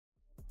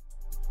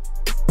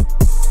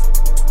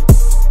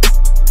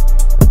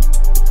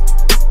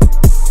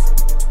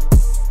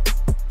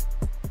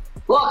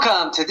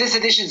to this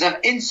edition of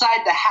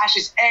Inside the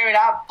Hashes Air It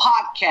Out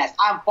podcast.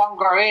 I'm Juan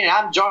Guarin, and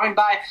I'm joined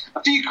by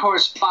a few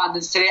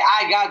correspondents today.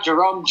 I got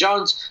Jerome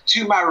Jones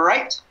to my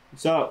right.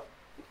 What's up?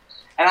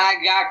 And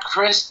I got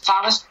Chris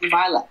Thomas to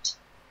my left.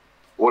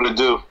 What to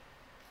do?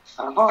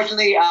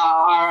 Unfortunately,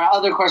 our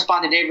other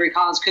correspondent, Avery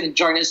Collins, couldn't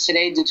join us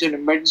today due to an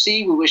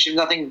emergency. We wish him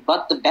nothing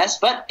but the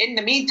best. But in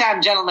the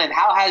meantime, gentlemen,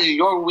 how has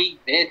your week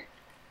been?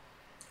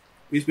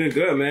 It's been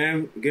good,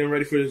 man. Getting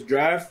ready for this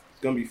draft.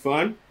 It's going to be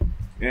fun.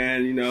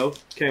 And,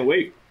 can't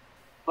wait.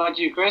 What about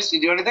you, Chris?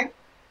 You do anything?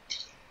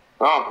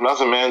 Oh,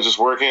 nothing, man. Just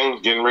working,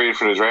 getting ready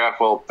for the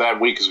draft. Well, that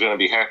week is going to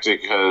be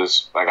hectic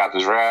because I got the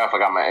draft. I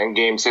got my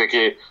endgame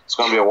ticket. It's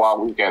going to be a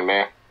wild weekend,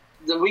 man.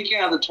 The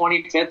weekend of the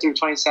 25th through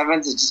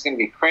 27th is just going to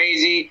be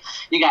crazy.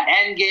 You got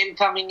Endgame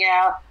coming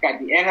out. You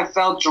got the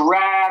NFL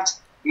draft.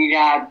 You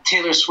got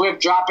Taylor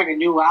Swift dropping a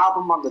new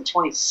album on the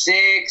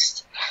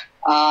 26th.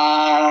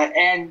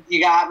 And you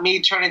got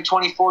me turning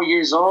 24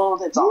 years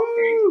old. It's all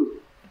crazy.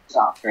 It's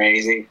all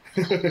crazy.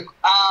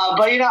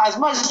 But, as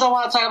much as I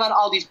want to talk about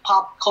all these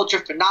pop culture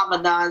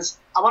phenomenons,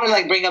 I want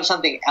to, bring up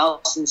something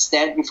else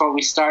instead before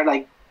we start.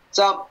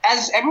 So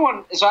as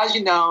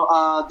you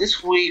know,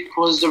 this week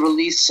was the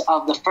release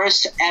of the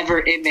first ever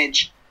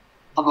image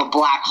of a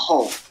black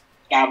hole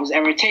that was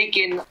ever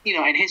taken,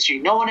 in history.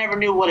 No one ever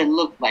knew what it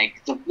looked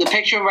like. The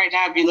picture right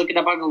now, if you look it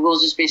up on Google,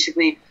 is just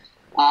basically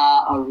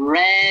a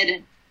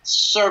red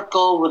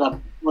circle with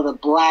a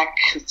black,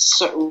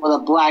 just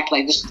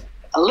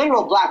a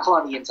literal black hole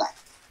on the inside.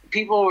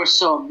 People were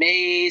so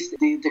amazed.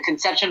 The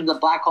conception of the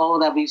black hole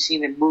that we've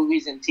seen in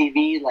movies and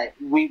TV,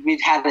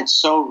 we've had it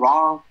so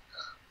wrong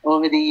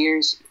over the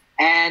years,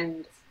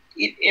 and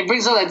it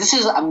brings up that this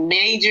is a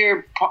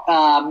major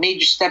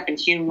step in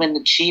human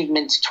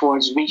achievement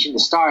towards reaching the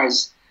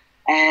stars.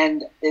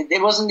 And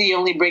it wasn't the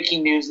only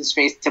breaking news in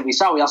space that we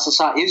saw. We also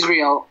saw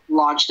Israel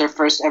launch their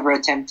first ever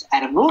attempt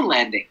at a moon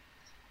landing.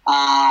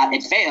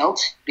 It failed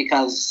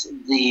because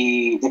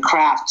the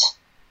craft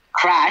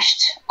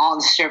crashed on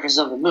the surface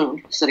of the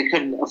moon, so they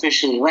couldn't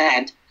officially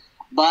land.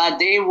 But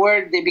they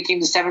became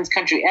the seventh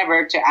country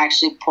ever to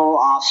actually pull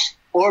off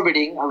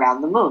orbiting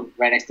around the moon,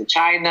 right next to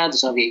China, the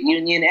Soviet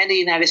Union, and the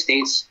United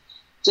States,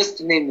 just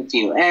to name a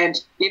few.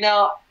 And,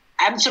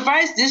 I'm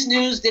surprised this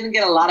news didn't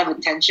get a lot of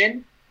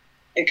attention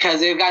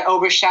because it got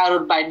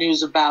overshadowed by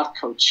news about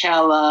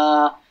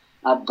Coachella,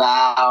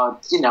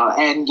 about,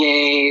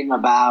 Endgame,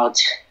 about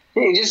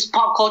just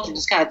pop culture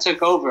just kind of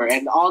took over,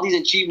 and all these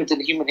achievements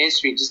in human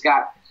history just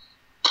got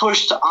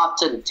pushed off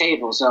to the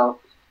table. So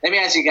let me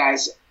ask you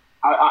guys,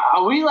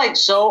 are we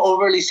so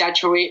overly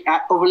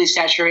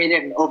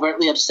saturated and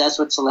overtly obsessed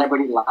with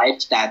celebrity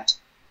life that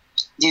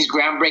these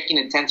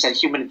groundbreaking attempts at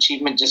human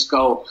achievement just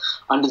go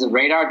under the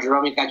radar?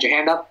 Jerome, you got your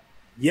hand up?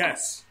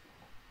 Yes.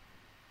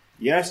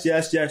 Yes.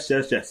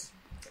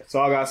 That's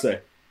all I got to say.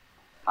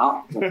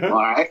 Oh, all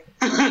right.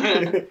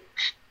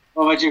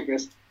 What about you,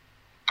 Chris?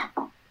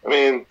 I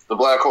mean, the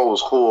black hole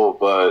was cool,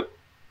 but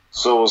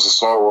so was the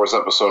Star Wars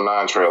Episode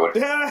 9 trailer.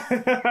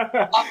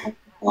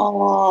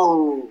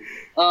 Oh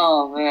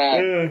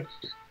man!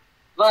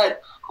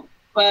 But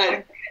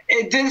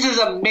this is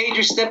a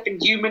major step in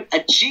human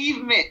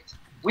achievement.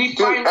 Dude,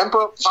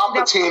 Emperor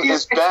Palpatine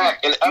is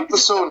back in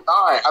Episode 9.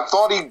 I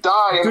thought he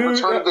died in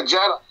Return of the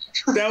Jedi.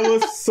 That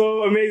was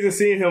so amazing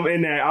seeing him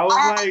in that. I was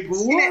what? I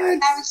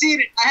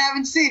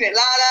haven't seen it.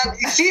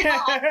 You see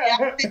how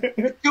I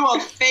do a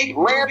fake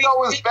movie?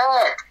 Lando is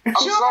back. I'm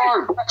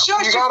sorry.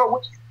 You gotta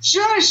wait.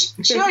 Shush!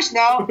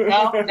 No.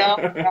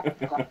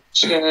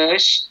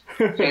 Shush.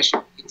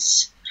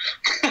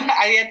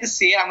 I had to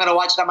see it. I'm going to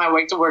watch it on my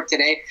way to work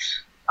today.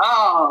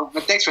 Oh,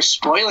 but thanks for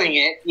spoiling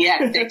it.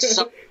 Yeah, thanks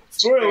so much.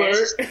 Spoiler.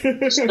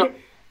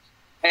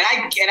 And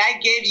I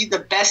gave you the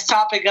best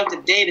topic of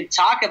the day to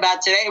talk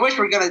about today, which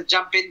we're going to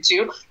jump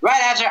into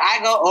right after I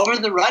go over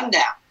the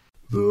rundown.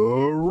 The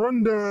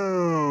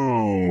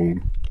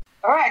rundown.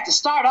 All right, to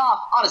start off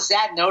on a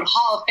sad note,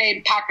 Hall of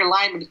Fame Packer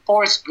lineman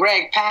Forrest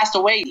Gregg passed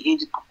away at the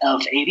age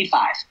of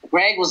 85.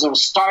 Gregg was a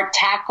star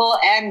tackle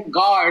and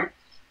guard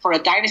for a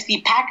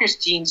dynasty Packers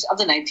teams of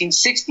the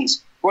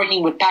 1960s,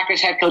 working with Packers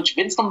head coach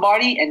Vince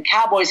Lombardi and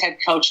Cowboys head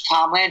coach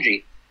Tom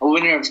Landry. A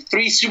winner of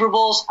 3 Super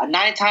Bowls, a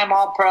 9-time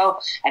All-Pro,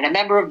 and a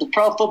member of the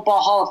Pro Football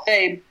Hall of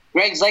Fame,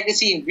 Gregg's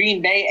legacy in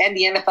Green Bay and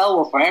the NFL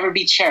will forever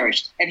be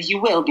cherished, and he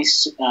will be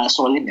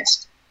sorely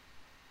missed.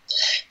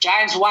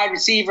 Giants wide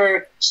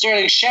receiver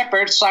Sterling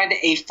Shepard signed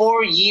a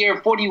 4-year,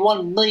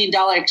 $41 million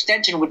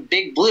extension with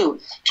Big Blue.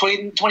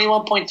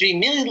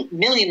 $21.3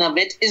 million of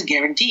it is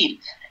guaranteed.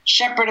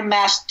 Shepard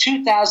amassed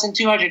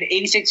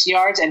 2,286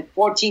 yards and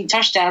 14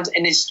 touchdowns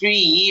in his 3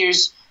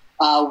 years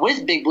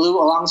with Big Blue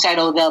alongside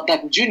Odell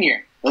Beckham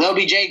Jr. With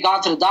OBJ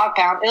gone to the dog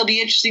pound, it'll be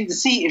interesting to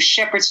see if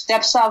Shepard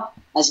steps up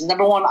as the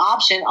number one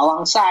option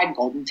alongside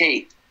Golden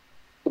Tate.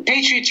 The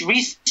Patriots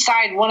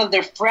re-signed one of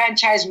their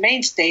franchise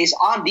mainstays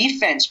on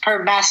defense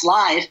per Mass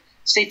Live.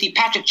 Safety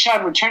Patrick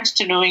Chung returns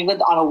to New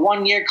England on a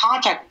 1-year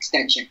contract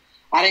extension,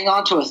 adding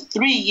on to a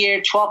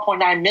 3-year,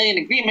 $12.9 million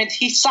agreement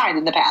he signed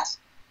in the past.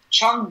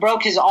 Chung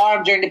broke his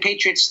arm during the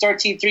Patriots'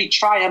 13-3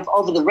 triumph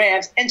over the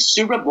Rams in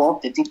Super Bowl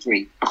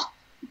 53.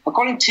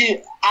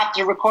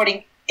 After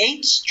recording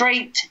 8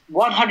 straight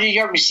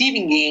 100-yard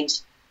receiving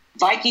games,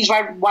 Vikings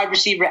wide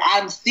receiver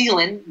Adam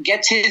Thielen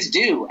gets his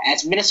due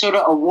as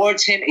Minnesota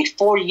awards him a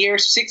 4-year,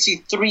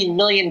 $63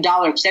 million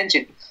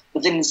extension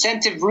with an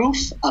incentive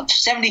roof of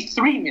 $73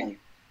 million.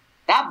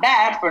 Not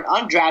bad for an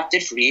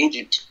undrafted free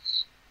agent.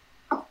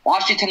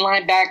 Washington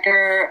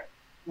linebacker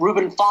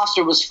Reuben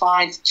Foster was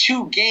fined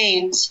 2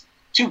 game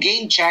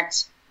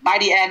checks by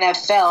the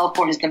NFL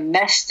for his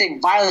domestic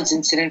violence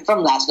incident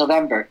from last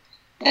November.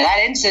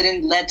 That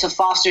incident led to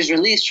Foster's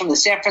release from the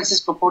San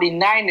Francisco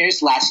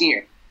 49ers last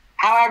year.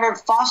 However,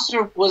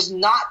 Foster was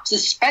not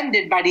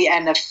suspended by the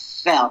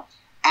NFL,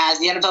 as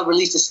the NFL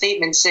released a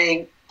statement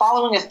saying,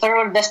 following a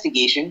thorough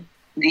investigation,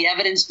 the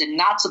evidence did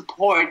not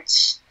support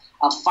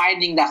a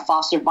finding that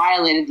Foster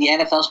violated the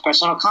NFL's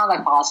personal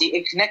conduct policy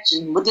in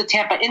connection with the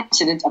Tampa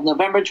incident of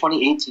November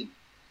 2018.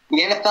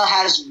 The NFL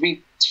has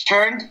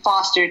returned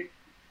Foster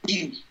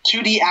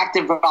to the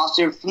active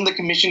roster from the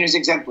commissioner's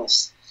exempt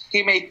list.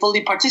 He may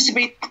fully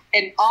participate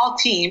in all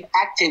team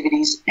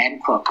activities,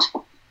 end quote.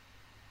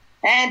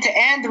 And to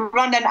end the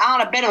rundown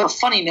on a bit of a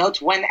funny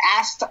note, when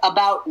asked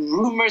about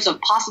rumors of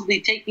possibly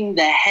taking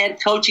the head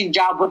coaching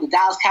job with the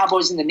Dallas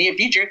Cowboys in the near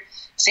future,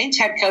 Saints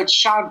head coach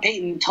Sean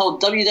Payton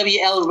told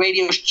WWL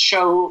radio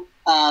show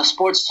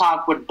Sports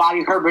Talk with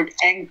Bobby Herbert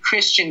and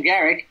Christian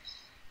Garrick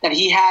that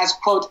he has,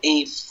 quote,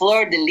 a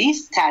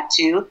fleur-de-lis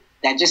tattoo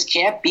that just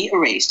can't be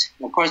erased.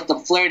 And of course, the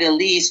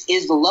fleur-de-lis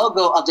is the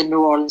logo of the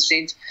New Orleans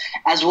Saints,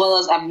 as well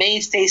as a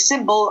mainstay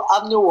symbol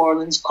of New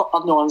Orleans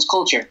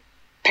culture.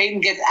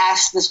 Payton gets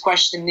asked this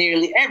question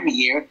nearly every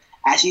year,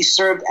 as he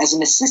served as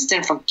an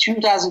assistant from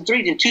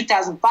 2003 to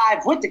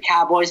 2005 with the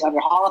Cowboys under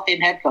Hall of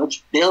Fame head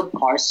coach Bill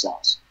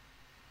Parcells.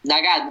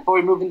 Now, guys, before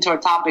we move into our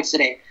topics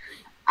today,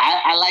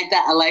 I like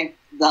that. I like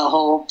the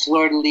whole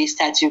fleur-de-lis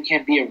tattoo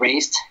can't be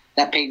erased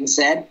that Payton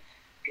said.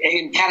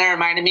 It kind of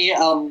reminded me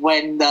of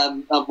when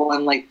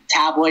like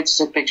tabloids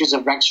took pictures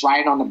of Rex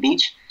Ryan on the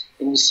beach,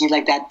 and you see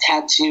like that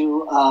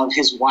tattoo of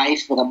his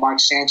wife with a Mark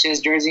Sanchez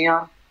jersey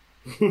on.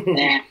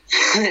 And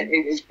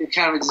it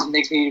kind of just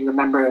makes me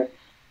remember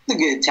the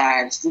good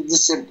times, the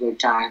simpler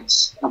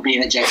times of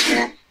being a Jets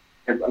fan,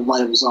 and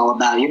what it was all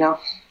about, you know.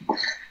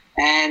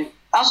 And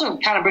also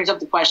kind of brings up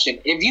the question: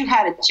 if you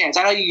had a chance,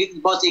 I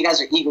know both of you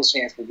guys are Eagles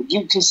fans, but would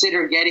you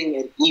consider getting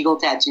an Eagle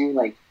tattoo,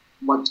 like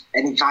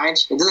any kind?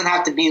 It doesn't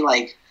have to be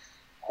like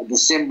the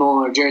symbol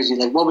or jersey.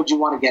 Like, what would you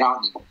want to get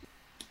on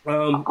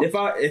you?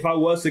 If I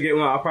was to get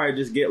one, I'd probably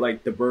just get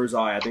like the bird's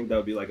eye. I think that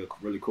would be like a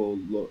really cool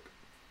look.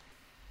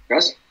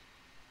 Chris?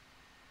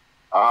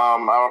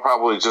 I would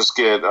probably just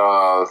get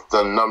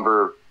the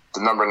number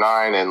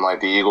 9 and like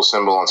the Eagle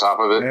symbol on top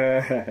of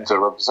it to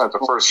represent the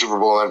first Super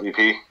Bowl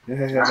MVP.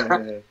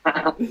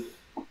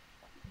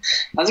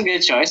 That's a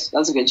good choice.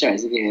 I'll give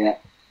you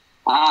that.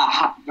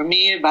 For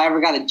me, if I ever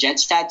got a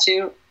Jets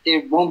tattoo,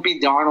 it won't be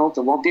Darnold.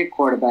 It won't be a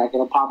quarterback.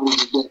 It'll probably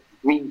be a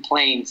green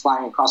plane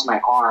flying across my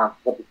arm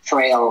with a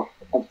trail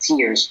of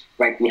tears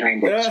right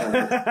behind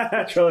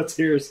it. Trail of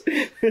tears.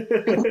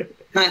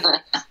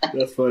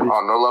 That's funny.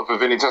 Oh, no love for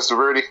Vinny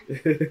Testaverde?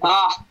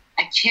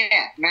 I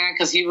can't, man,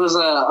 because he was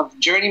a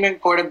journeyman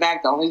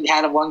quarterback that only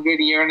had a 1 good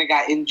year and it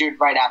got injured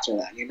right after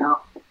that, you know?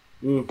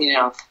 You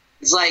know,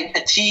 it's like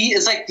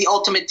it's like the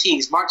ultimate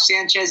tease. Mark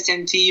Sanchez,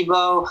 Tim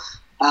Tebow,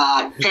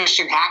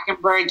 Christian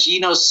Hackenberg,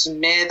 Geno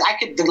Smith.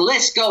 The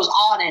list goes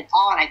on and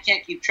on. I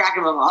can't keep track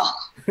of them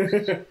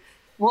all.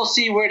 We'll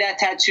see where that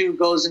tattoo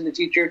goes in the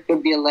future.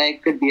 Could be a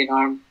leg, could be an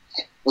arm.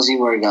 We'll see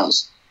where it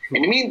goes.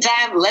 In the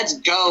meantime, let's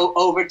go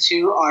over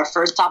to our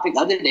first topic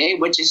of the day,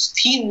 which is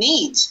team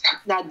needs.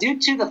 Now, due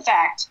to the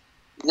fact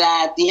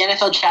that the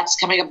NFL draft is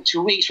coming up in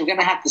 2 weeks, we're going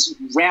to have to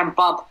ramp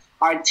up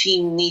our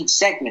team needs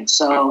segment.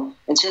 So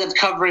instead of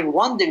covering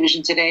one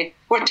division today,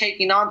 we're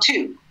taking on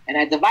 2. And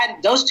I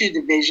divided those 2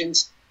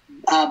 divisions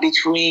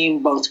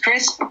between both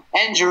Chris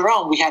and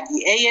Jerome. We have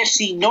the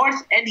AFC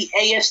North and the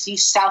AFC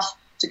South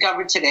to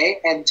cover today.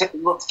 And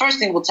first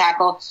thing we'll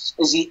tackle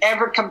is the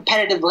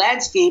ever-competitive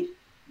landscape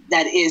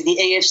that is the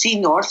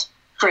AFC North.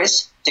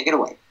 Chris, take it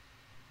away.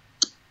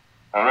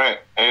 All right,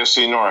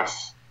 AFC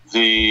North.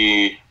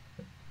 The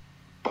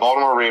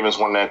Baltimore Ravens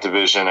won that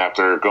division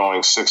after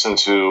going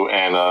 6-2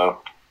 and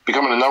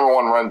becoming the number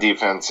 1 run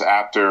defense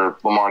after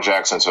Lamar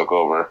Jackson took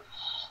over.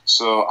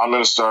 So I'm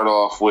going to start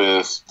off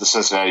with the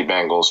Cincinnati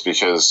Bengals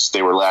because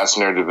they were last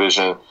in their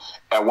division.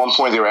 At one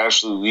point, they were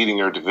actually leading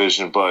their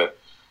division, but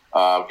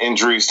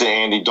injuries to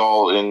Andy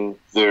Dalton,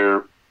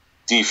 their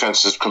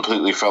defense just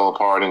completely fell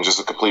apart and just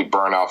a complete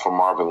burnout from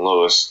Marvin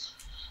Lewis.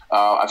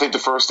 I think the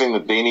first thing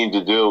that they need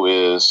to do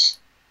is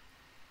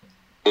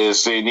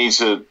they need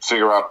to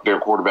figure out their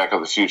quarterback of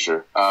the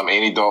future.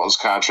 Andy Dalton's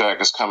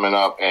contract is coming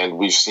up, and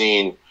we've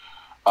seen,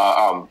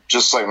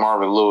 just like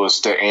Marvin Lewis,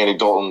 that Andy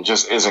Dalton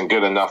just isn't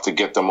good enough to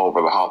get them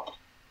over the hump.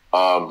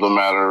 No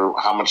matter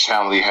how much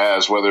talent he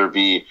has, whether it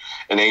be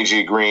an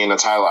A.J. Green, a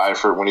Tyler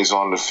Eifert when he's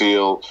on the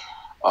field,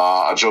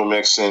 a Joe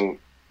Mixon,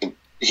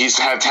 he's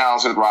had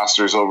talented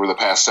rosters over the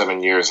past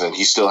 7 years, and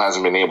he still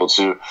hasn't been able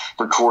to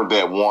record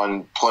that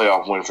one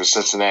playoff win for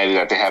Cincinnati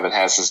that they haven't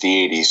had since the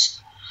 80s.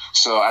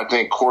 So I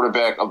think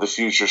quarterback of the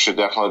future should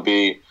definitely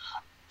be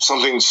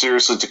something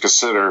seriously to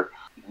consider.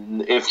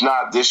 If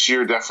not this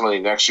year, definitely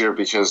next year,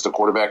 because the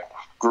quarterback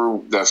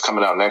group that's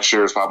coming out next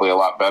year is probably a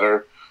lot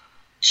better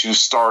to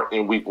start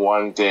in week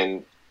one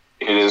than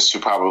it is to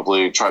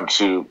probably try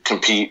to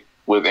compete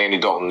with Andy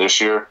Dalton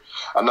this year.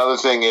 Another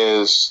thing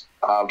is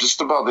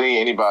just about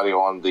anybody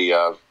on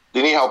the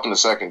they need help in the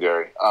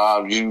secondary.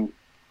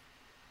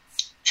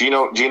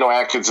 Geno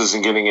Atkins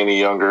isn't getting any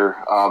younger.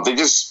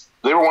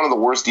 They were one of the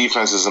worst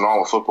defenses in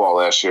all of football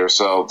last year,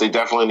 so they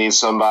definitely need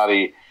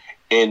somebody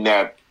in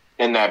that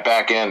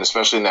back end,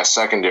 especially in that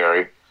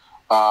secondary,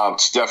 to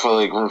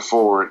definitely move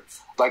forward,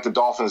 like the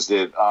Dolphins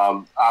did.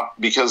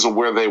 Because of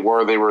where they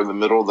were in the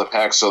middle of the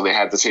pack, so they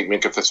had to take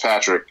Minkah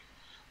Fitzpatrick.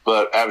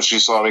 But as you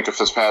saw, Minkah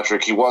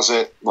Fitzpatrick, he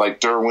wasn't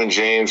like Derwin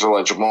James or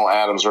like Jamal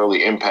Adams'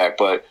 early impact,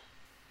 but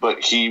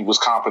he was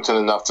competent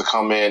enough to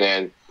come in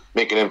and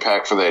make an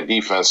impact for that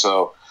defense.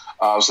 So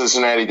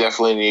Cincinnati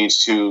definitely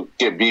needs to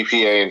get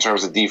BPA in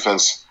terms of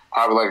defense,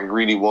 probably like a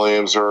Greedy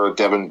Williams or a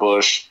Devin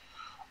Bush,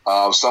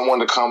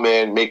 someone to come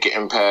in, make an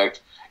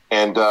impact,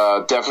 and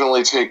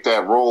definitely take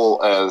that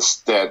role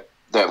as that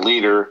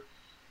leader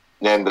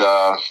and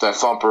that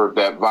thumper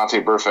that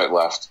Vontae Burfict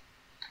left.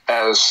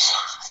 As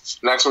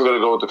next, I'm going to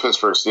go with the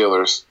Pittsburgh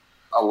Steelers.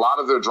 A lot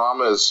of their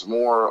drama is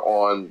more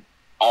on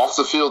off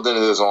the field than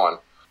it is on.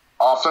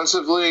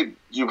 Offensively,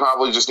 you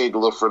probably just need to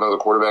look for another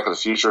quarterback in the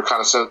future,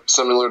 kind of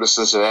similar to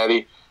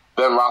Cincinnati.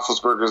 Ben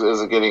Roethlisberger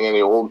isn't getting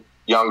any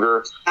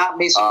younger. Not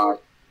Mason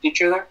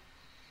future there.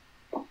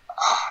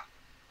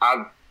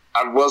 I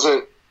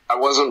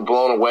wasn't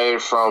blown away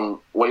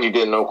from what he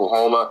did in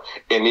Oklahoma,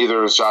 and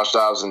neither is Josh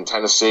Dobbs in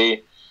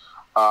Tennessee.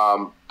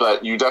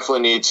 But you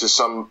definitely need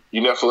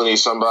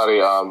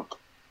somebody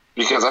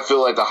because I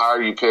feel like the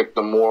higher you pick,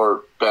 the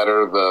more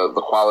better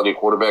the quality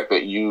quarterback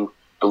that you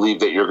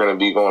believe that you're going to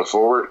be going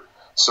forward.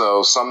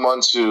 So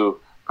someone to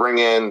bring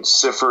in,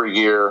 sit for a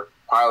year,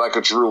 probably like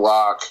a Drew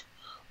Lock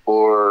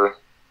or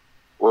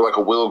like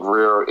a Will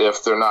Grier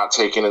if they're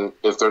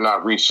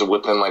not reached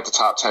within like the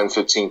top 10,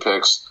 15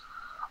 picks.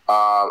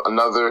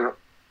 Another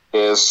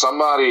is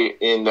somebody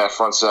in that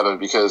front seven,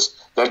 because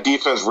that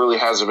defense really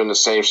hasn't been the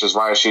same since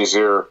Ryan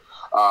Shazier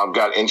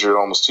got injured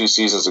almost 2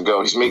 seasons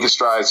ago. He's making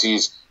strides.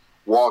 He's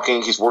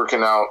walking. He's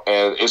working out,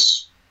 and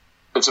it's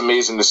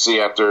amazing to see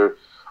after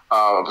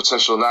a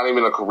potential, not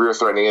even a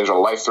career-threatening injury, a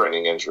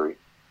life-threatening injury.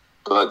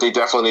 But they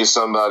definitely need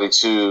somebody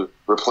to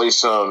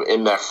replace him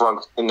in that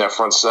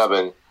front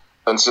seven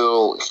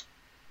until,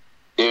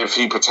 if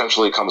he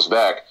potentially comes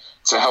back,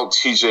 to help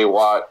T.J.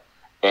 Watt.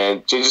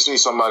 And they just need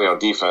somebody on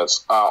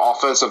defense.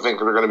 Offense, I think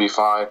they're going to be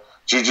fine.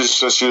 Juju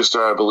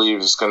Smith-Schuster, I believe,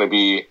 is going to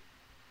be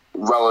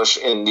relish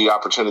in the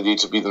opportunity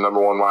to be the number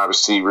one wide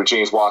receiver.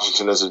 James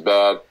Washington isn't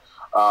bad.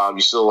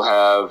 You still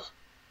have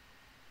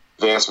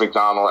Vance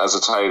McDonald as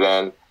a tight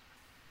end.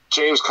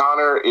 James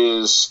Conner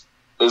is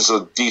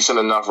a decent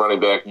enough running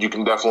back. You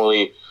can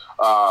definitely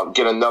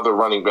get another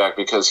running back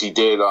because he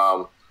did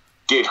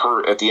get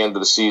hurt at the end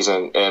of the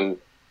season, and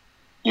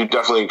you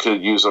definitely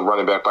could use a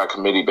running back by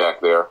committee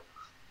back there.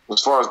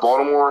 As far as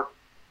Baltimore,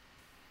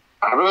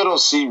 I really don't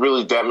see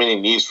really that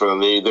many needs for them.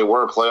 They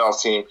were a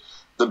playoff team.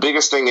 The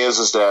biggest thing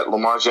is that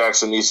Lamar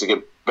Jackson needs to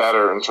get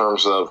better in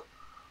terms of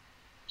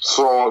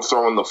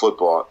throwing the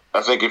football.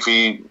 I think if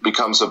he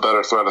becomes a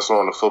better threat of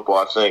throwing the football,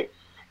 I think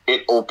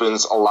it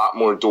opens a lot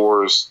more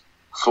doors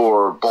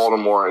for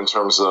Baltimore in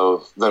terms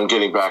of them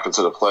getting back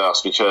into the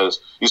playoffs, because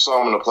you saw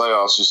them in the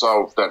playoffs. You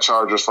saw that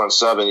Chargers front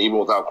seven, even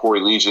without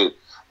Corey Liuget,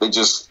 they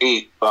just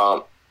ate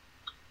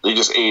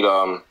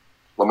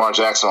Lamar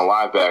Jackson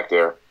alive back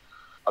there.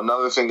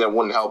 Another thing that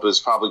wouldn't help is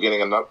probably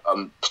getting a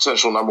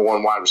potential number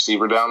one wide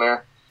receiver down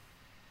there.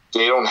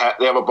 They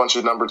have a bunch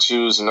of number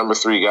twos and number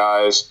three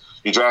guys.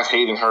 You draft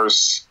Hayden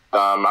Hurst.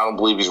 I don't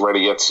believe he's ready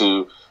yet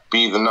to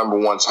be the number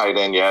one tight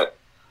end yet,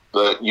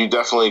 but you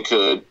definitely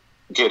could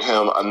get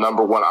him a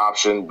number one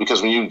option,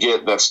 because when you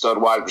get that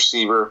stud wide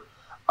receiver,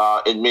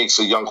 it makes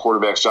a young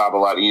quarterback's job a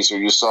lot easier.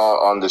 You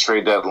saw on the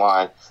trade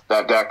deadline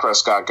that Dak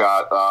Prescott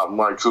got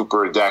Amari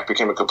Cooper, and Dak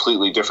became a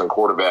completely different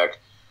quarterback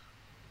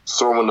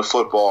throwing the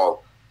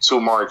football to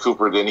Amari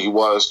Cooper than he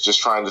was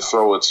just trying to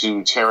throw it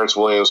to Terrence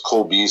Williams,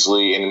 Cole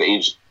Beasley, and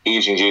an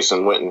aging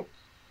Jason Witten.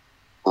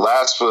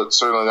 Last but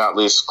certainly not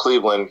least,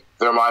 Cleveland.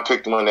 They're my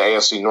pick to win the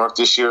AFC North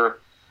this year,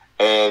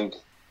 and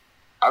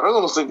I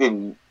really don't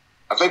think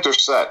I think they're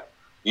set.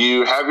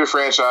 You have your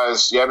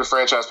franchise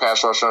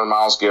pass rusher,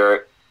 Myles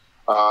Garrett.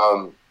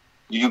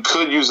 You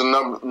could use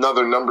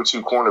another number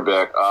two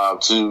cornerback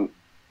to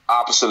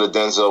opposite of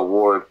Denzel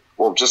Ward,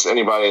 or just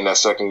anybody in that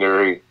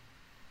secondary.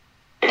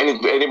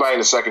 Anybody in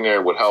the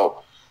secondary would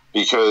help,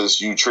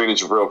 because you traded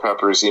Jabril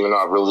Peppers, even though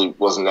I really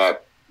wasn't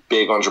that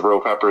big on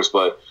Jabril Peppers,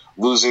 but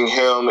losing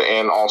him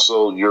and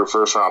also your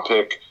first-round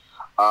pick,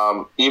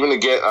 even to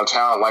get a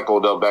talent like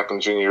Odell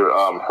Beckham Jr.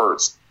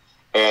 Hurts,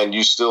 and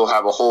you still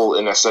have a hole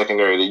in that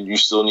secondary that you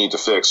still need to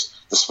fix,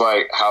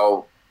 despite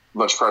how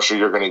much pressure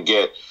you're going to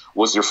get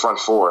with your front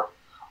four.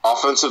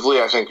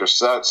 Offensively, I think you're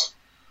set.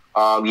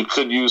 You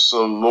could use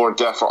some more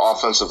depth for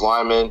offensive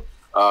linemen.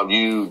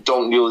 You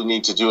don't really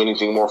need to do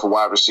anything more for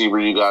wide receiver.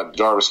 You got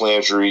Jarvis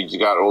Landry. You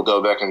got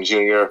Odell Beckham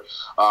Jr.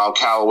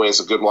 Callaway is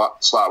a good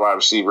slot wide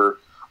receiver.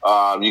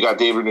 You got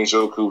David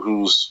Njoku,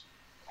 who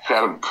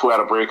had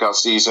a breakout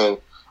season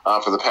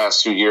for the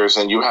past 2 years.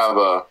 And you have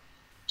a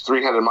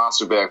three-headed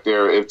monster back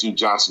there if Duke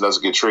Johnson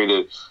doesn't get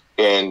traded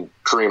and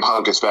Kareem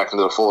Hunt gets back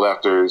into the fold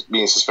after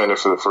being suspended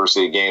for the first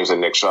 8 games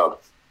and Nick Chubb.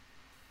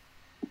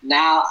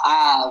 Now,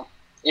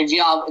 if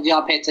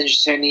y'all pay attention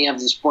to any of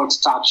the sports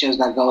talk shows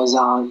that goes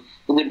on,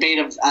 the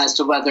debate as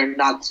to whether or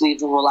not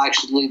Cleveland will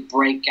actually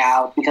break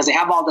out because they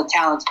have all the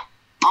talent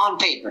on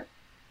paper.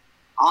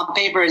 On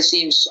paper, it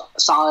seems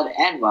solid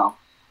and well.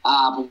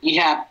 But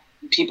you have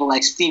people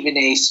like Stephen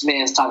A.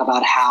 Smith talk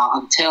about how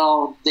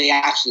until they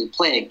actually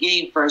play a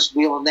game first,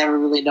 we will never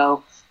really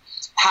know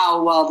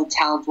how well the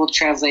talent will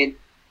translate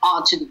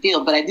onto the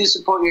field. But I do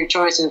support your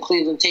choice in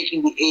Cleveland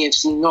taking the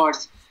AFC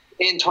North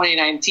in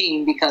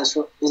 2019 because,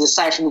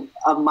 aside from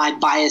my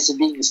bias of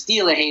being a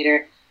Steeler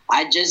hater,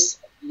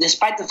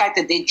 despite the fact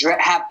that they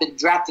have been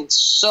drafting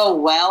so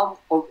well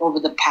over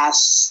the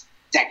past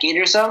decade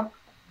or so,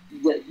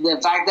 the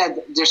fact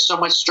that there's so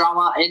much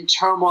drama and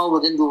turmoil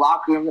within the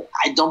locker room,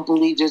 I don't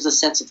believe there's a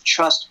sense of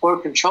trust or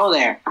control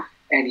there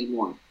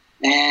anymore.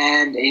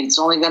 And it's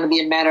only going to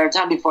be a matter of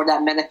time before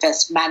that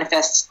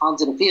manifests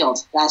onto the field.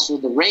 As for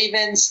the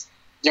Ravens,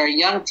 they're a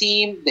young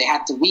team. They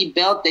have to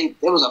rebuild. It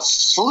was a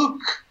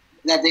fluke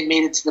that they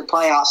made it to the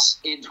playoffs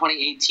in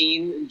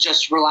 2018,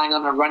 just relying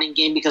on a running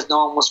game because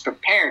no one was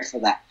prepared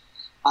for that.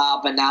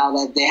 But now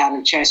that they have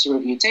a chance to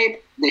review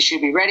tape, they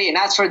should be ready. And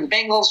as for the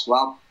Bengals,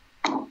 well,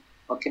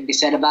 what can be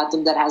said about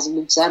them that hasn't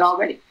been said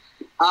already?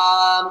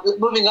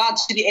 Moving on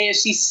to the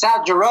AFC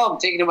South, Jerome,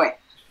 take it away.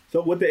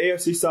 So with the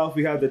AFC South,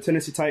 we have the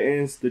Tennessee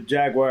Titans, the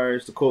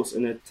Jaguars, the Colts,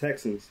 and the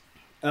Texans.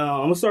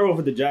 I'm going to start off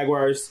with the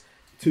Jaguars.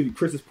 To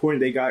Chris's point,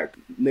 they got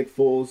Nick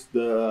Foles,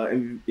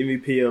 the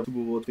MVP of Super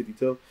Bowl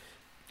 52.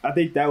 I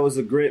think that was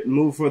a great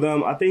move for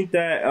them. I think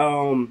that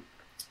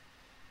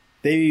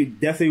they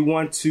definitely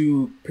want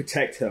to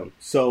protect him.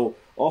 So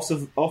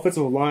also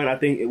offensive line, I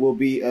think it will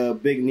be a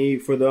big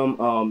need for them.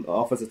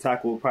 Offensive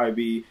tackle will probably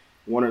be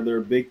one of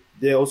their big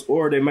deals,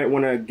 or they might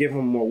want to give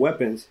him more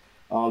weapons.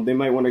 They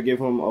might want to give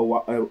him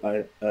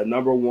a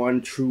number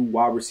one true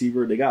wide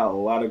receiver. They got a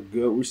lot of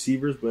good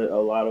receivers, but a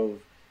lot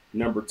of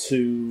number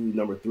 2,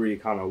 number 3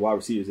 kind of wide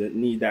receivers that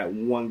need that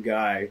one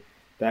guy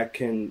that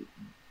can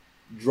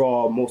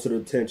draw most of the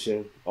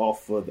attention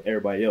off of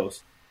everybody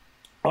else.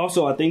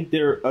 Also, I think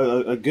they're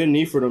a good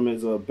need for them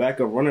is a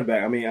backup running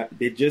back. I mean,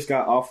 they just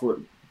got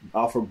offered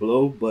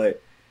Blue,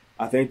 but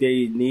I think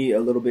they need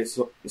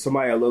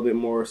somebody a little bit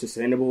more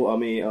sustainable. I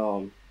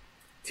mean,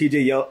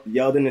 T.J.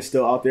 Yeldon is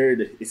still out there.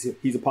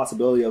 He's a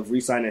possibility of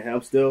re-signing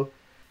him still,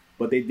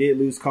 but they did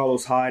lose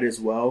Carlos Hyde as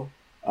well.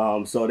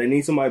 So they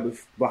need somebody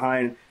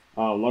behind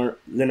Leonard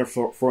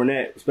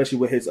Fournette, especially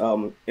with his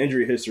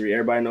injury history.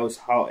 Everybody knows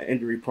how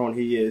injury prone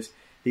he is.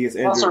 He gets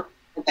injured. Also,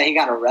 he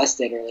got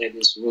arrested earlier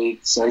this week,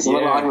 so he's a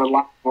little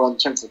unreliable in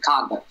terms of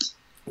conduct.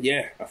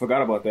 Yeah, I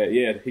forgot about that.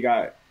 Yeah, he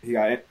got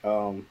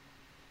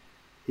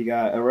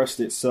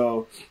arrested.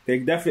 So I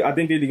think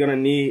they're gonna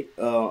need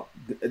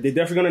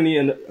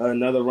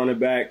another running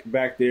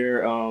back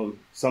there.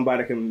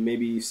 Somebody that can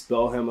maybe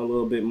spell him a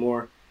little bit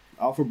more.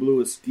 Alfred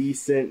Blue is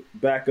decent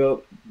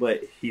backup,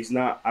 but he's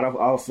not. I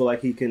don't feel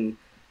like he can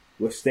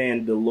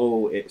withstand the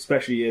load,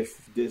 especially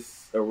if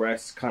this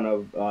arrest kind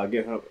of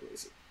give him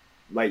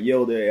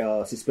yield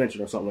a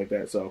suspension or something like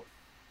that. So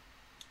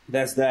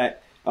that's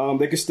that.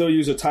 They could still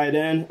use a tight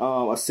end.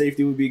 A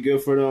safety would be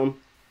good for them.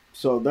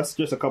 So that's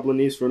just a couple of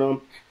needs for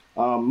them.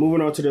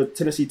 Moving on to the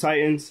Tennessee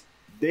Titans,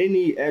 they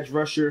need edge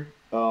rusher,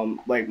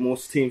 like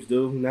most teams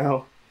do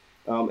now.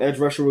 Edge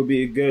rusher would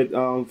be a good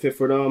fit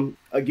for them.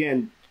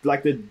 Again,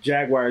 like the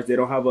Jaguars, they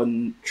don't have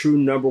a true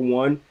number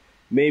one.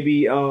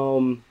 Maybe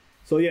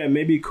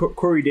maybe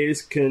Corey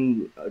Davis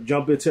can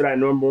jump into that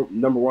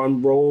number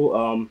one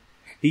role.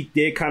 He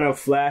did kind of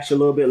flash a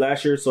little bit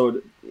last year,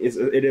 so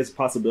it is a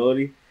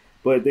possibility.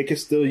 But they can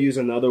still use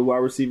another wide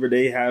receiver.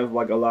 They have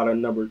a lot of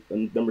number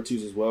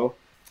twos as well.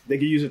 They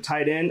could use a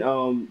tight end.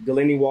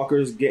 Delaney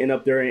Walker's getting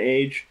up there in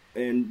age,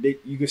 and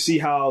you can see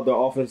how the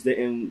offense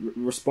didn't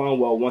respond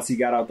well once he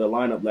got out the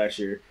lineup last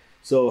year.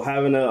 So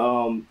having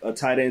a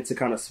tight end to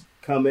kind of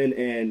come in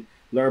and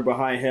learn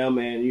behind him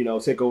and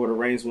take over the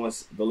reins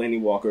once Delaney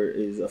Walker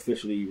is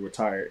officially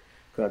retired,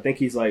 because I think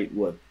he's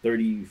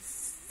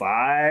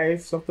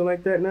 35, something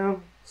like that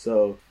now.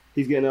 So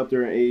he's getting up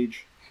there in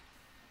age.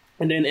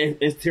 And then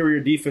interior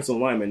defensive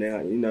linemen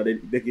now,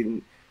 they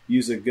can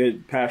use a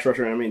good pass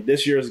rusher. I mean,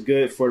 this year is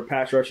good for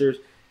pass rushers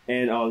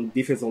and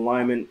defensive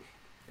linemen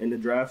in the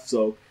draft.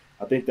 So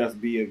I think that'd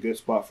be a good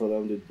spot for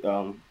them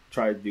to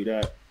try to do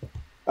that.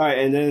 All right,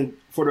 and then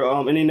for the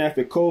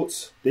Indianapolis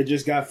Colts, they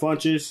just got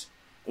Funchess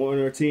on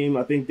their team.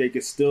 I think they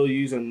could still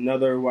use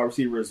another wide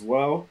receiver as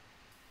well.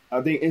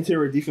 I think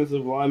interior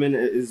defensive lineman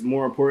is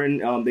more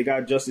important. They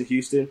got Justin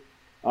Houston.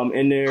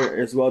 in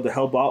there as well to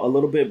help out a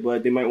little bit,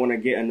 but they might want to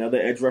get another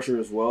edge rusher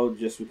as well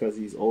just because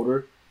he's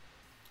older.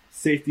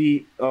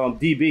 Safety,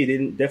 DB, they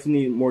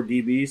definitely need more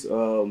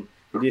DBs.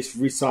 They just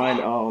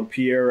re-signed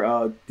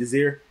Pierre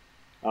Desir,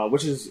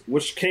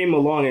 which came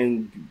along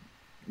and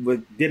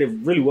did it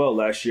really well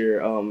last year,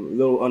 a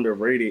little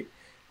underrated.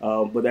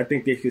 But I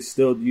think they could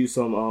still use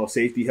some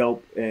safety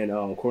help and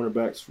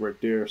cornerbacks right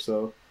there.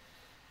 So,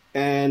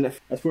 and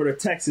as for the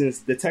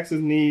Texans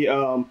need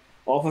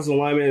offensive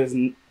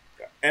linemen.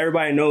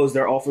 Everybody knows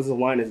their offensive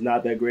line is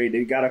not that great.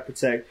 They got to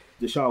protect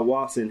Deshaun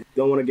Watson.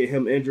 Don't want to get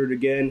him injured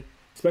again,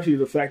 especially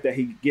the fact that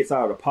he gets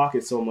out of the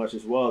pocket so much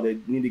as well. They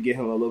need to give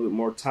him a little bit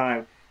more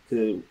time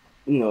to,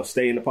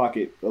 stay in the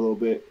pocket a little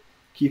bit,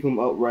 keep him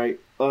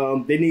upright.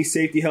 They need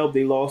safety help.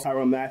 They lost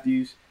Tyrann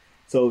Mathieu,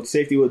 so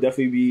safety will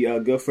definitely be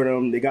good for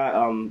them. They got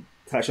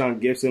Tyshawn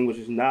Gibson, which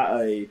is not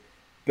a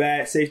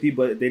bad safety,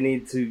 but they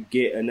need to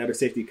get another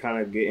safety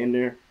kind of get in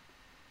there.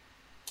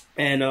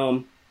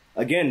 And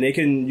again, they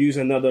can use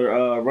another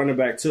running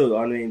back too.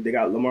 I mean, they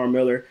got Lamar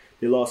Miller.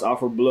 They lost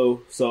Alfred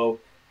Blue, so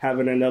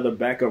having another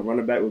backup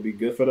running back would be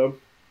good for them.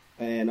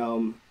 And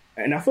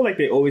I feel like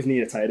they always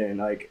need a tight end.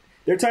 Like,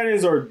 their tight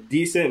ends are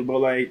decent, but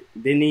like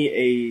they need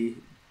a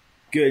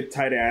good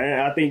tight end.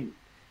 And I think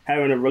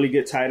having a really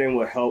good tight end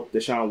would help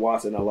Deshaun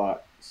Watson a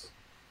lot.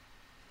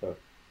 So.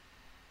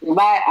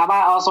 I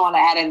might also want to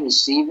add in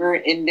receiver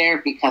in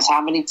there because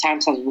how many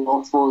times has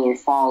Will Fuller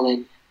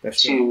fallen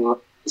to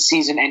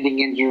season-ending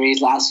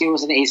injuries? Last year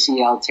was an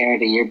ACL tear.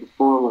 The year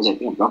before was a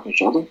broken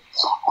shoulder.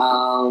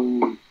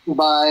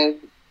 But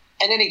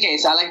in any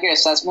case, I like your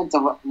assessment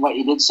of what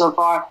you did so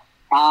far.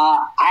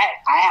 I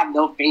have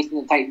no faith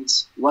in the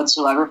Titans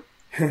whatsoever,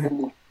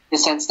 in the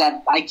sense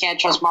that I can't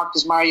trust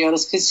Marcus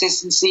Mariota's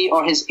consistency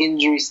or his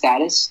injury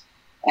status.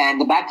 And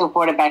the backup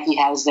quarterback he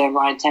has there,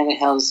 Ryan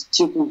Tannehill, is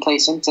too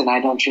complacent, and I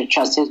don't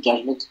trust his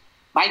judgment.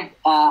 I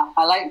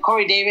like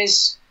Corey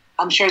Davis.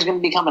 I'm sure he's going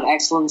to become an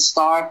excellent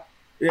star.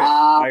 Yeah,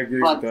 I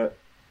agree with that.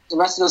 The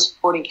rest of the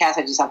supporting cast,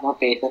 I just have no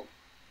faith in.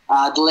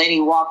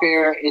 Delaney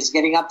Walker is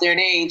getting up there in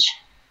age,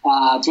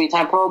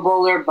 3-time Pro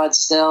Bowler, but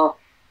still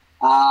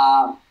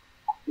kind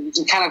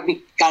of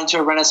got into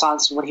a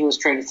renaissance when he was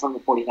traded from the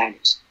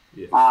 49ers,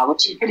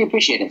 which is pretty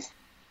appreciative.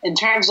 In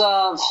terms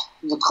of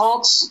the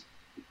Colts,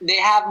 they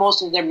have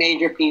most of their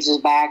major pieces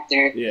back.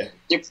 They're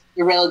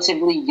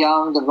relatively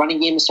young. The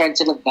running game is starting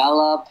to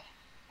develop.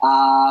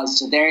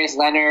 So Darius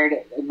Leonard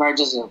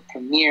emerges as a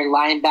premier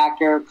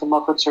linebacker.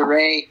 Kamoko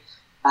Toure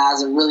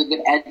as a really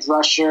good edge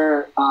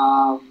rusher.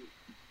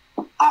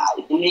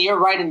 You're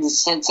right in the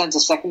sense of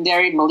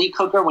secondary. Malik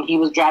Hooker, when he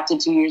was drafted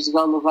 2 years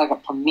ago, looked like a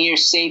premier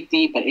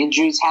safety, but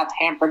injuries have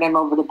hampered him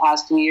over the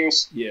past 2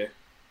 years. Yeah.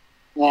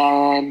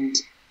 And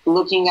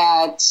looking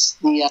at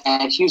the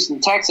Houston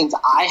Texans,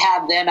 I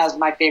have them as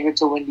my favorite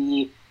to win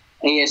the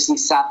AFC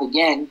South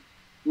again,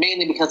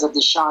 mainly because of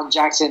Deshaun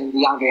Jackson and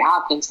DeAndre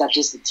Hopkins. That's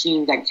just a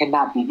team that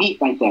cannot be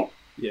beat right there.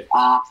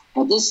 Yeah.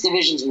 But this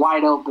division's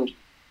wide open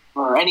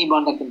for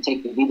anyone that can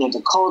take it, either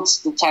the Colts,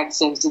 the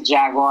Texans, the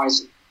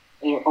Jaguars,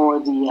 or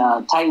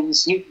the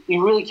Titans. You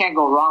really can't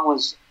go wrong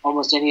with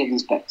almost any of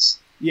these picks.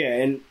 Yeah,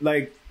 and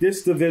like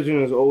this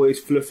division is always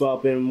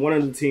flip-flop, and one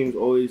of the teams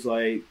always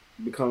like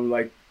become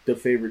like the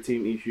favorite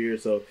team each year.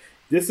 So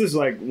this is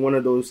like one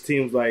of those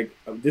teams, like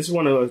this is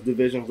one of those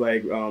divisions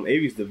like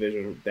Avi's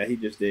division that he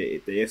just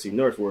did, the AFC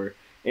North, where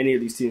any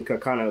of these teams can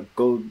kind of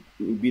go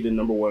be the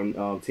number one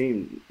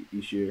team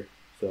each year.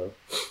 So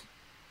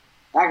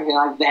like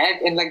the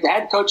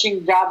head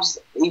coaching jobs,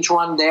 each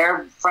one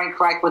there. Frank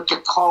Reich with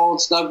the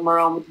Colts, Doug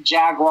Marrone with the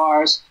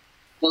Jaguars,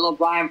 Bill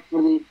O'Brien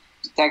for the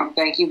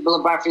Bill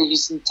O'Brien for the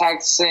Houston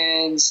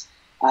Texans.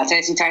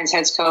 Tennessee Titans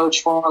head coach,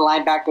 former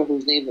linebacker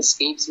whose name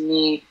escapes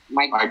me,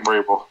 Mike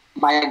Vrabel.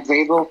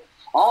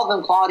 All of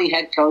them quality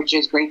head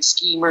coaches, great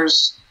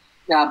schemers,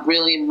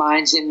 brilliant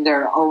minds in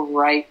their own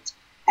right,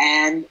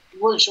 and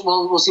we'll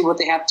see what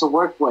they have to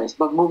work with.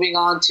 But moving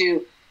on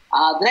to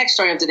the next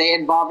story of today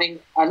involving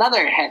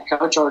another head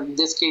coach, or in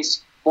this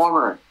case,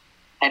 former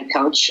head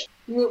coach.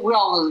 We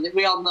all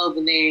know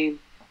the name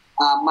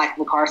Mike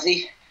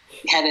McCarthy.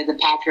 Headed the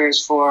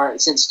Packers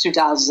since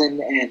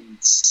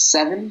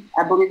 2007,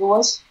 I believe it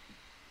was.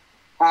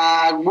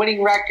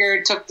 Winning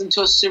record, took them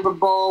to a Super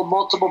Bowl,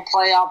 multiple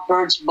playoff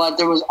berths, but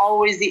there was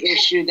always the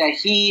issue that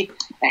he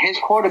and his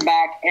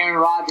quarterback, Aaron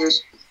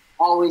Rodgers,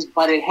 always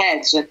butted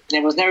heads. And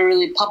it was never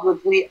really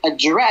publicly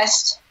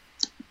addressed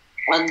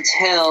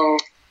until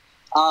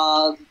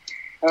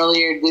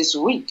earlier this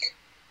week.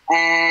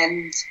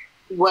 And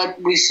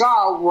what we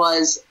saw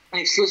was an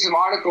exclusive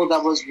article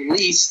that was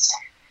released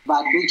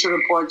by Bleacher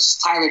Report's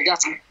Tyler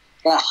Dunn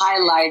that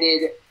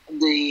highlighted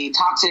the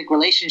toxic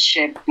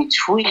relationship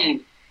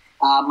between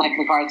Mike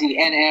McCarthy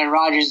and Aaron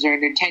Rodgers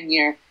during their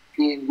tenure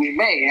in Green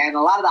Bay. And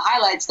a lot of the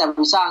highlights that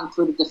we saw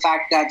included the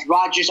fact that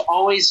Rodgers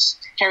always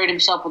carried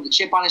himself with a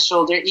chip on his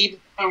shoulder, even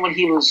when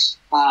he was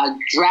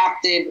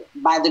drafted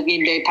by the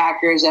Green Bay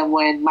Packers and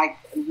when Mike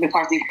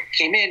McCarthy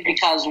came in,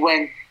 because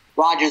when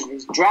Rodgers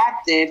was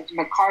drafted,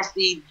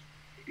 McCarthy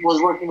was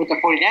working with the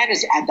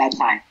 49ers at that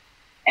time.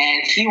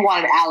 And he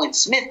wanted Alex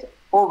Smith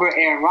over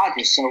Aaron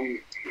Rodgers. So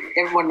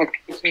when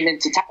McCarthy came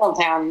into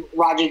Titletown,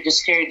 Rodgers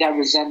just carried that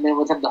resentment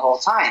with him the whole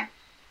time.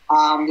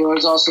 There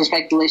was also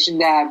speculation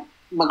that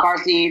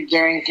McCarthy,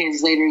 during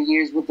his later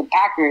years with the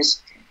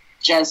Packers,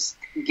 just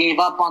gave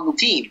up on the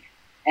team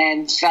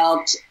and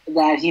felt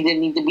that he didn't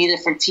need to be there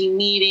for team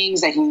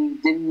meetings, that he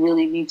didn't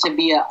really need to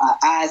be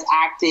as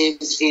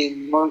active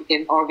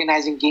in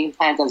organizing game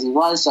plans as he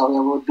was. So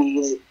there would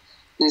be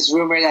this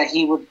rumor that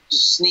he would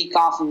just sneak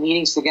off of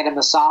meetings to get a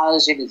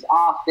massage in his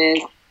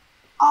office.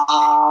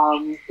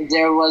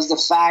 There was the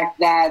fact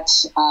that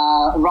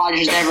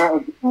Rodgers never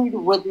agreed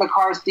with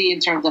McCarthy in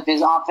terms of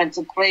his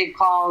offensive play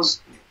calls.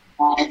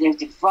 There's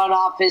the front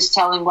office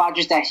telling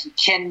Rodgers that he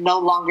can no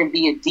longer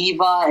be a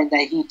diva and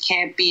that he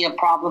can't be a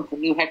problem for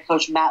new head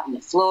coach Matt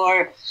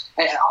LaFleur.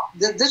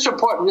 This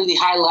report really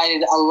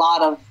highlighted a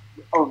lot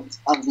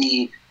of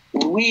the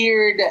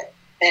weird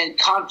and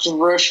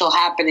controversial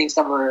happenings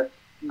that were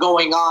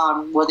going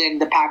on within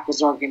the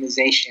Packers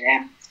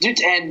organization.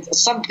 And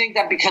some think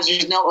that because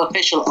there's no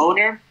official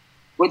owner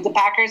with the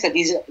Packers, that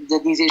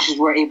these issues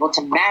were able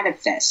to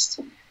manifest.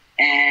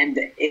 And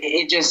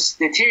it just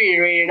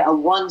deteriorated a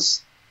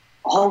once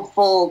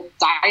hopeful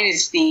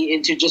dynasty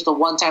into just a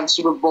one-time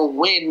Super Bowl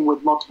win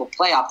with multiple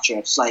playoff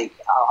trips. Like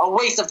a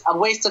waste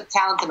of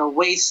talent and a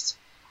waste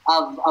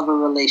of a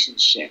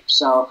relationship.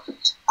 So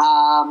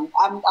I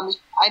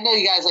know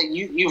you guys, like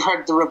you've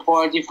heard the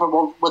report, you've heard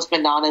what's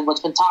been on and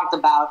what's been talked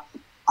about.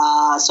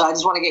 So I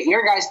just want to get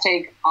your guys'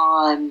 take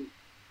on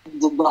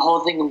the whole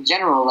thing in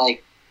general.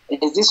 Like,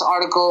 is this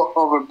article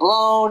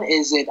overblown?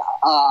 Is it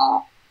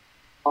a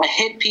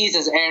hit piece,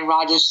 as Aaron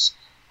Rodgers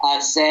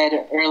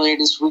said earlier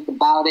this week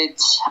about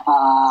it?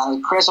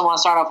 Chris, I want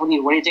to start off with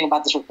you. What do you think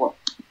about this report?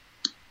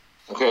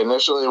 Okay,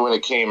 initially when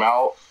it came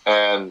out,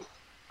 and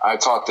I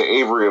talked to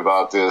Avery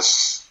about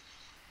this,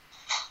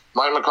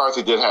 Mike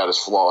McCarthy did have his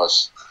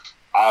flaws.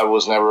 I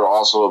was never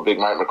also a big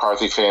Mike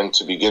McCarthy fan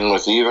to begin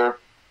with either,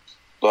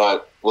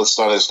 but what's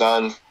done is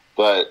done.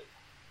 But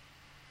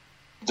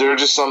there are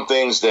just some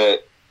things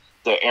that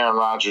Aaron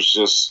Rodgers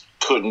just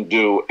couldn't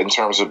do in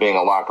terms of being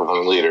a locker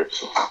room leader.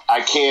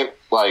 I can't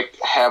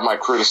have my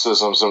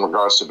criticisms in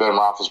regards to Ben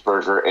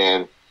Roethlisberger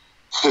and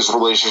his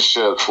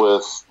relationship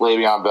with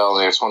Le'Veon Bell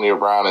and Antonio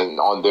Brown and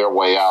on their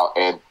way out,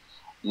 and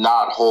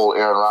not hold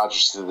Aaron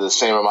Rodgers to the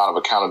same amount of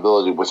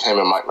accountability with him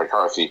and Mike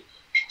McCarthy.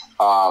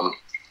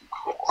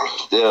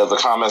 The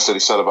comments that he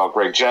said about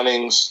Greg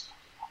Jennings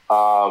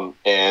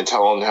and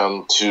telling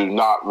him to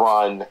not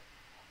run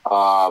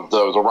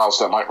the routes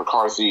that Mike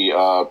McCarthy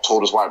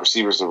told his wide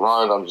receivers to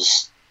run.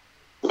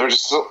 There's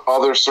just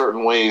other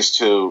certain ways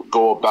to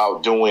go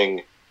about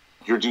doing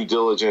your due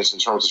diligence in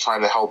terms of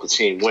trying to help a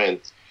team win.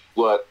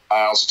 But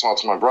I also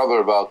talked to my brother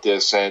about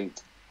this, and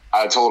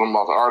I told him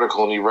about the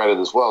article, and he read it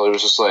as well. It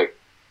was just like,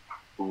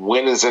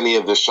 when is any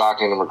of this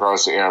shocking in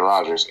regards to Aaron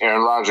Rodgers?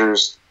 Aaron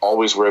Rodgers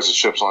always wears the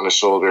chips on his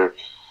shoulder.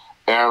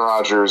 Aaron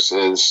Rodgers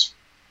is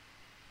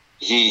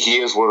he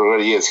is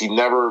what he is. He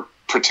never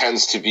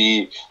pretends to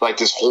be like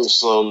this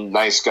wholesome,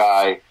 nice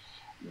guy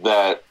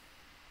that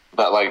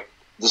like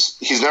this.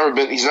 He's never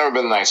been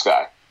a nice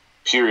guy.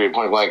 Period.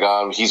 Point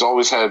blank. He's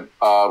always had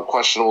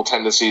questionable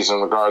tendencies in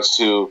regards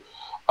to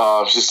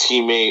his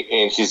teammate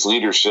and his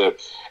leadership.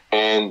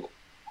 And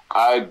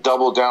I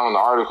doubled down on the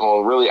article,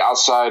 and really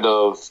outside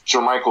of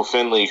Jermichael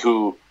Finley,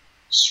 who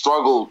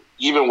struggled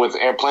even with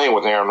playing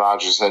with Aaron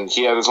Rodgers, and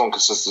he had his own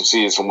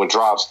consistencies from with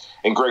drops,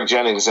 and Greg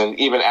Jennings, and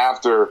even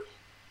after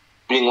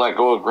being let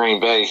go of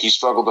Green Bay, he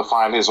struggled to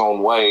find his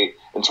own way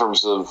in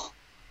terms of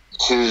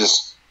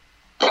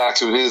back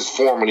to his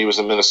form when he was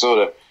in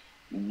Minnesota.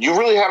 You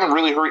really haven't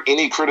really heard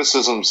any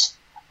criticisms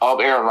of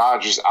Aaron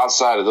Rodgers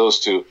outside of those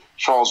two.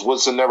 Charles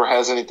Woodson never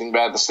has anything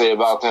bad to say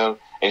about him,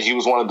 and he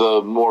was one of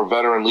the more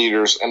veteran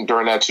leaders. And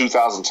during that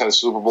 2010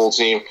 Super Bowl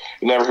team,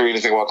 you never heard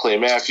anything about Clay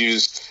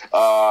Matthews.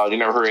 You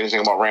never heard anything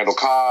about Randall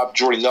Cobb.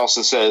 Jordy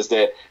Nelson says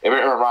that if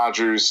Aaron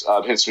Rodgers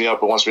hits me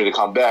up and wants me to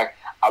come back,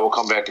 I will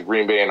come back to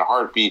Green Bay in a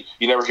heartbeat.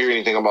 You never hear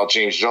anything about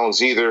James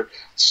Jones either.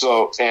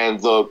 So, and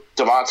the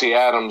Davante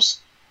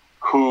Adams,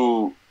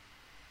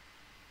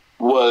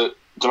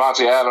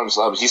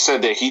 he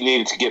said that he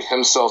needed to get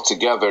himself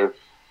together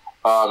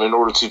in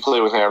order to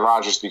play with Aaron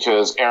Rodgers,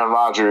 because Aaron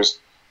Rodgers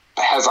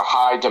has a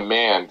high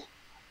demand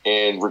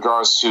in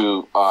regards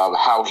to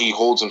how he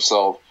holds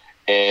himself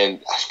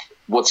and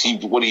what he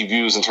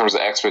views in terms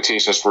of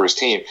expectations for his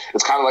team.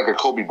 It's kind of like a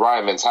Kobe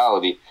Bryant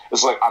mentality.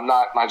 It's like,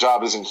 my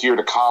job isn't here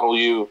to coddle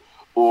you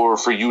or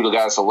for you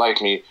guys to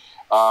like me.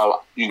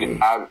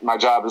 My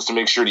job is to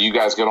make sure that you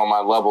guys get on my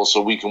level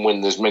so we can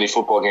win as many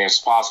football games as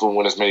possible and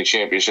win as many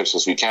championships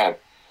as we can.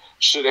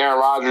 Should Aaron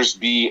Rodgers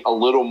be a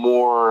little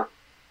more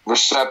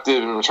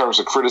receptive in terms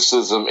of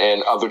criticism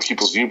and other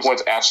people's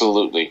viewpoints?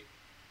 Absolutely.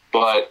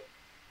 But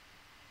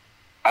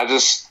I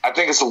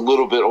think it's a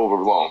little bit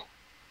overblown.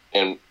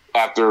 And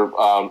after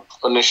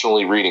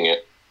initially reading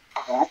it,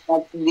 That's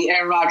from the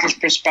Aaron Rodgers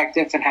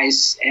perspective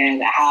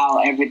and how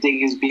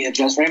everything is being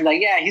addressed for him.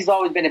 Like, yeah, he's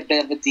always been a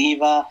bit of a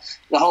diva.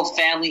 The whole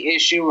family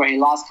issue where he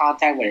lost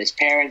contact with his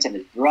parents and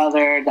his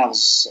brother that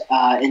was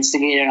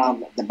instigated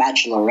on The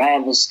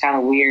Bachelorette was kind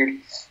of weird.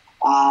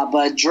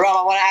 But Jerome,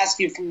 I want to ask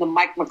you from the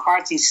Mike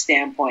McCarthy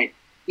standpoint.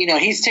 You know,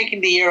 he's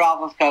taking the year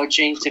off of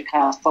coaching to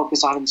kind of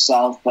focus on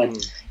himself, but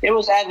it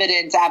was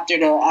evident after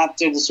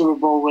the Super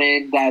Bowl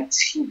win that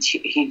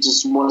he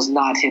just was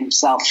not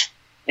himself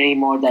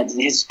anymore, that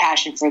his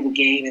passion for the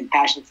game and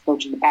passion for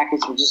coaching the Packers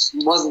just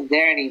wasn't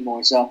there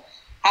anymore. So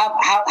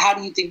how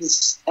do you think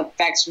this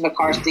affects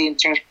McCarthy in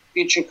terms of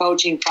future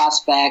coaching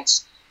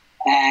prospects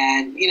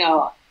and, you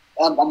know,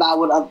 about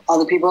what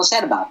other people have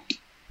said about him?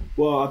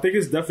 Well, I think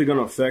it's definitely going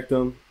to affect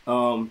him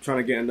trying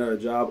to get another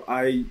job.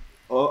 I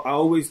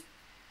always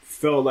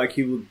felt like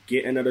he would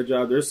get another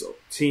job. There's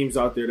teams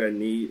out there that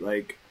need,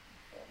 like,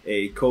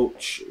 a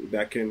coach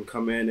that can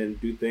come in and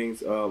do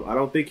things. I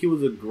don't think he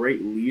was a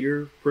great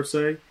leader per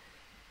se.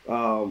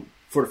 For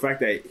the fact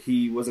that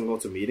he wasn't going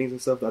to meetings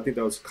and stuff, I think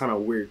that was kind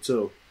of weird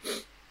too.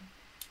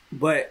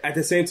 But at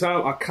the same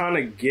time, I kind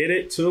of get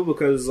it too,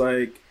 because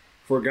like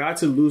for a guy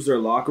to lose their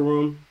locker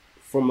room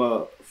from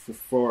a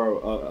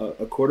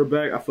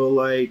quarterback, I feel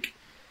like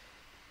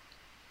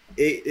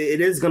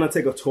it is gonna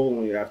take a toll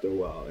on you after a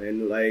while.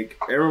 And like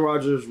Aaron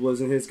Rodgers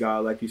wasn't his guy,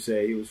 like you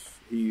say.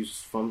 He's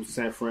from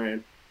San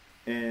Fran.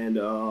 And,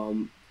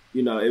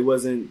 you know, it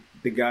wasn't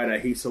the guy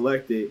that he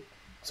selected.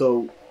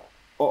 So,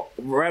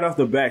 right off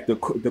the bat, the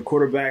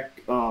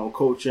quarterback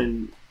coach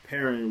and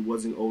pairing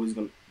wasn't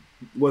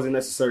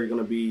necessarily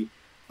going to be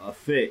a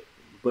fit.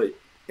 But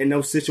in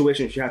those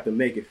situations, you have to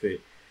make it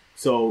fit.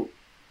 So,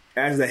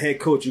 as the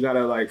head coach, you got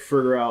to, like,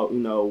 figure out, you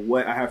know,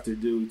 what I have to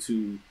do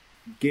to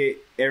get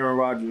Aaron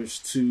Rodgers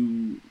to,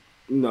 you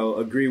know,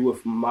 agree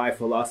with my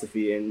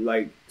philosophy and,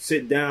 like,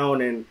 sit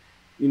down and,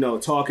 you know,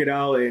 talk it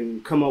out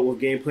and come up with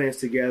game plans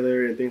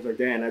together and things like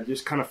that. And I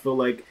just kind of feel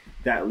like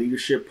that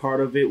leadership part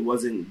of it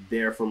wasn't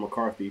there for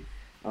McCarthy.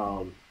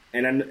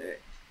 And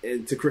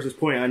to Chris's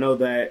point, I know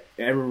that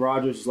Aaron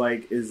Rodgers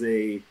is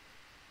a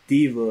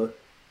diva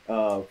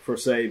per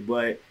se,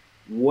 but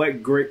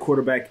what great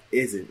quarterback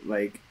isn't?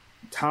 Like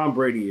Tom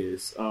Brady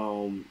is.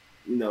 Peyton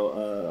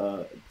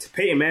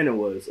Manning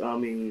was. I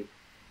mean,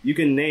 you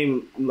can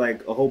name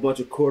like a whole bunch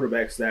of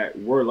quarterbacks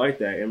that were like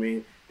that. I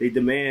mean, they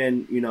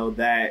demand, you know,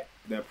 that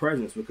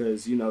presence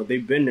because, you know,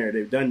 they've been there,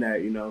 they've done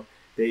that, you know,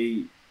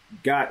 they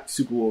got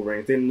Super Bowl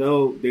rings, they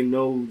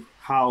know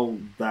how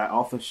that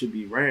offense should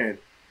be ran.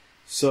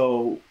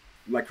 So,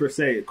 like Chris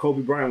said,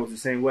 Kobe Bryant was the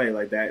same way,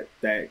 like that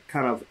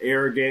kind of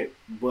arrogant,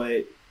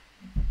 but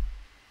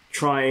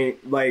trying,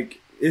 like,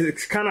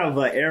 it's kind of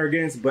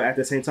arrogance, but at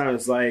the same time,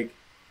 it's like,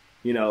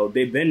 you know,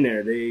 they've been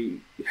there, they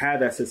had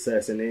that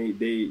success, and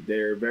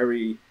they're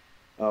very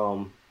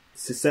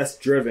success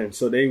driven,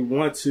 so they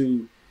want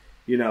to,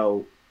 you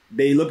know,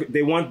 they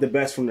want the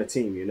best from the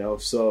team, you know.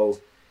 So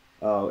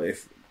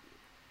if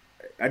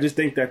I just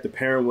think that the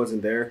parent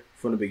wasn't there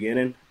from the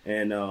beginning,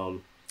 and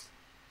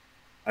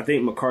I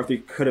think McCarthy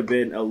could have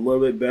been a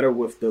little bit better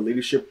with the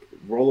leadership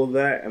role of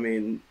that. I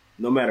mean,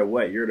 no matter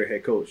what, you're the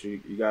head coach.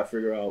 You got to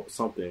figure out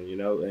something, you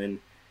know. And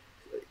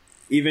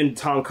even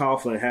Tom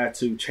Coughlin had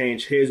to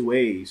change his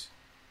ways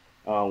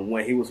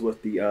when he was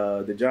with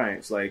the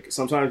Giants. Like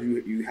sometimes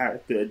you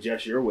have to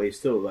adjust your ways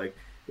too. Like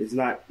it's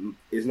not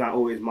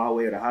always my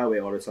way or the highway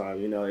all the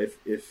time. You know,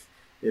 if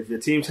the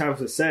teams have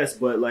success,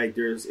 but like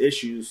there's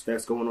issues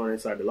that's going on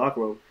inside the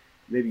locker room,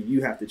 maybe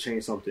you have to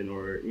change something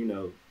or, you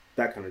know,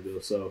 that kind of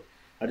deal. So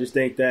I just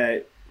think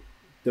that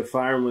the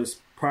firing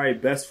was probably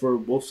best for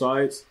both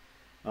sides.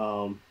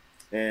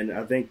 And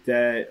I think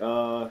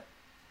that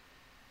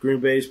Green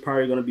Bay is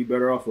probably going to be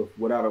better off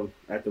without him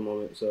at the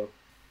moment. So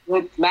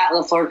with Matt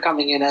LaFleur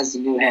coming in as the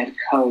new head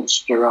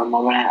coach, Jerome,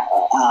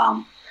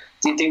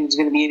 do you think there's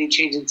going to be any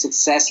change in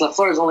success?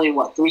 LaFleur is only,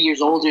 3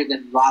 years older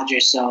than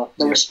Rodgers, so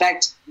the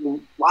respect,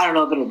 I don't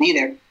know if it'll be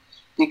there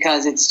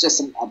because it's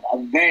just a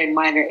very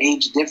minor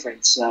age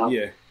difference. So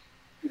yeah.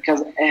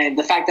 And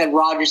the fact that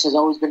Rodgers has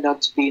always been known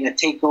to be a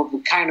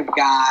takeover kind of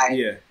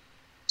guy,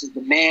 to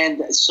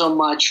demand so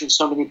much from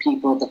so many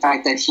people, the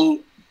fact that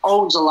he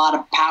owns a lot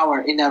of power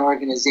in that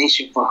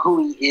organization for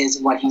who he is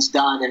and what he's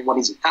done and what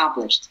he's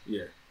accomplished.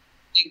 Yeah.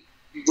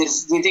 Do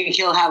you think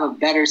he'll have a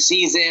better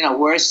season, a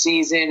worse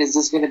season? Is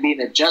this going to be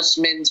an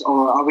adjustment,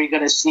 or are we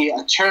going to see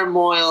a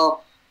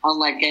turmoil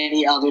unlike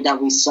any other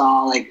that we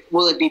saw? Like,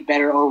 will it be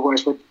better or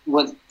worse than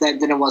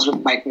it was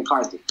with Mike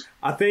McCarthy?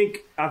 I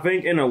think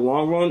in the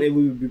long run it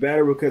would be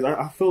better because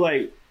I feel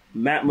like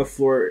Matt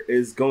LaFleur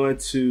is going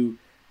to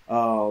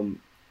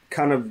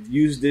kind of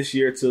use this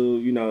year to,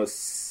 you know,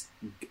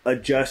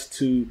 adjust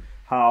to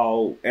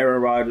how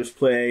Aaron Rodgers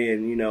play,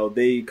 and you know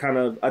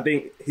I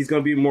think he's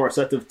going to be more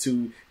receptive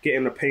to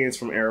getting opinions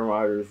from Aaron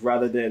Rodgers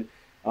rather than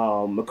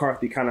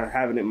McCarthy kind of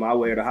having it my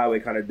way or the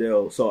highway kind of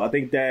deal. So I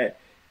think that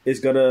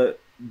it's going to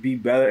be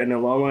better in the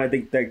long run. I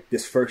think that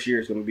this first year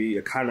is going to be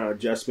a kind of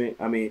adjustment.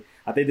 I mean,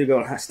 I think they're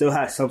going to still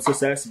have some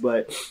success,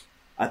 but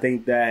I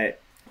think that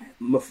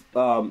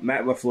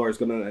Matt LaFleur is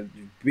going to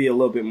be a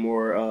little bit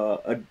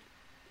more.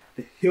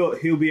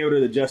 He'll be able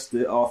to adjust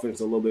the offense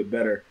a little bit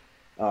better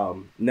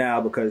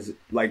now because,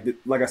 like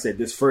I said,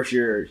 this first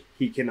year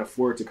he can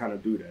afford to kind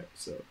of do that.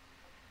 So,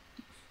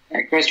 all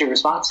right, Chris, your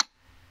response?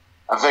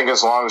 I think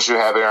as long as you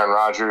have Aaron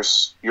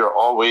Rodgers, you're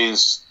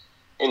always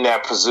in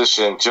that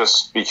position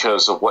just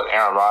because of what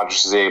Aaron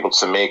Rodgers is able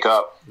to make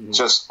up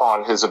just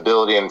on his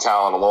ability and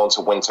talent alone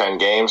to win 10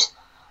 games.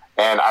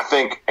 And I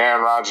think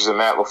Aaron Rodgers and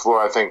Matt LaFleur,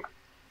 I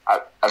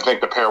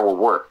think the pair will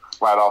work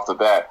right off the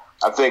bat.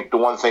 I think the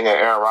one thing that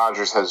Aaron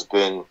Rodgers has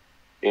been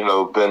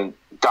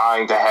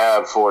dying to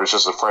have for is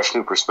just a fresh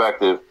new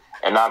perspective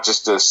and not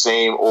just the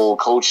same old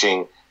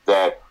coaching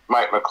that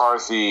Mike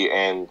McCarthy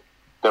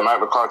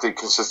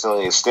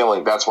consistently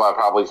instilling. That's why I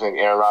probably think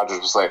Aaron Rodgers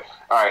was like,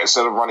 all right,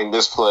 instead of running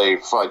this play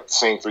for like the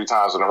same 3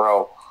 times in a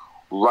row,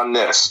 run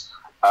this.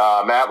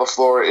 Matt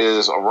LaFleur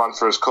is a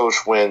run-first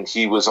coach when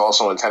he was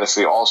also in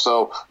Tennessee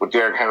also with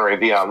Derrick Henry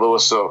and Deion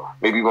Lewis, so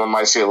maybe one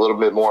might see a little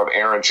bit more of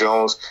Aaron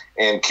Jones.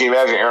 And can you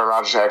imagine Aaron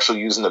Rodgers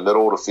actually using the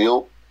middle of the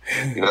field?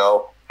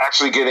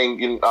 Actually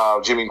getting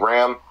Jimmy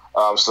Graham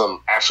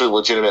some actually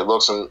legitimate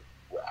looks and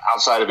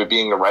outside of it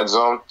being the red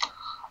zone.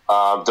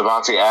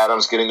 Devontae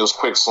Adams getting those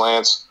quick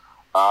slants.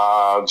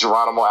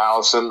 Geronimo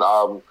Allison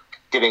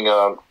taking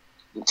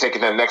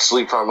that next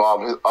leap from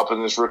up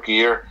in his rookie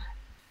year.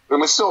 And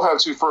we still have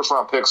 2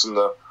 first-round picks in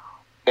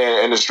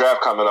this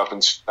draft coming up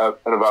in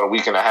about a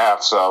week and a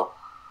half. So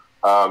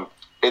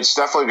it's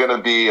definitely going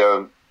to be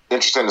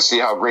interesting to see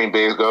how Green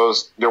Bay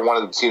goes. They're one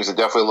of the teams that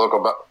definitely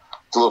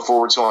look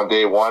forward to on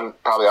day one,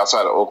 probably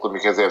outside of Oakland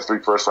because they have 3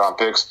 first-round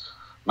picks.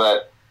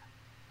 But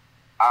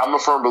I'm a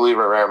firm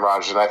believer in Aaron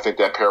Rodgers, and I think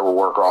that pair will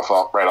work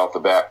right off the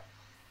bat.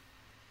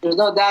 There's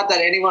no doubt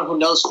that anyone who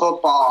knows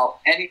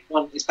football,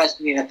 anyone,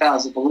 especially in the NFL,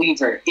 is a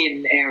believer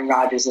in Aaron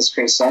Rodgers, as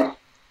Chris said.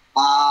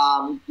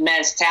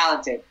 Man's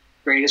talented.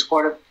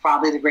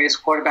 Probably the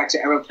greatest quarterback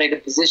to ever play the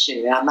position.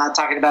 And I'm not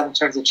talking about in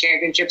terms of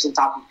championships. I'm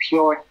talking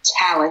pure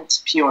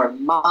talent, pure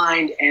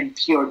mind, and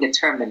pure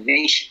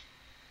determination.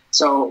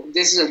 So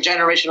this is a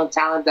generational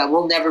talent that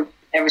we'll never,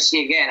 ever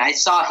see again. I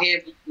saw him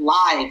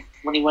live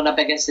when he went up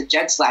against the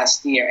Jets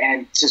last year,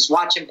 and just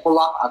watch him pull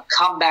off a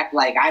comeback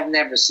like I've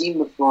never seen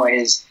before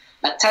is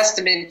a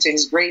testament to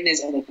his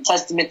greatness and a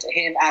testament to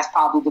him as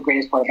probably the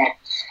greatest quarterback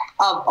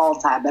of all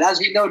time. But as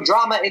we know,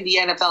 drama in the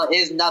NFL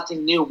is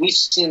nothing new. We've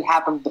seen it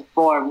happen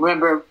before.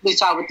 Remember, we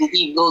saw it with the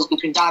Eagles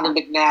between Donovan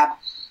McNabb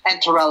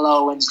and Terrell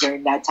Owens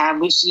during that time.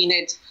 We've seen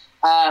it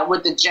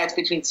with the Jets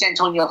between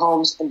Santonio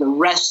Holmes and the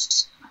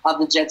rest of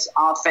the Jets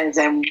offense,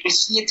 and we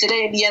see it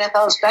today in the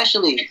NFL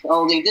especially.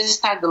 Only this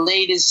time the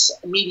latest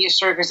media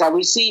circus that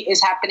we see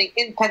is happening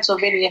in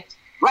Pennsylvania,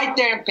 right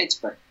there in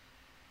Pittsburgh.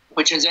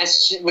 Which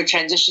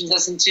transitions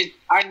us into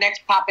our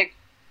next topic,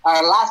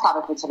 our last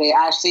topic for today,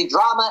 actually,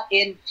 drama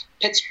in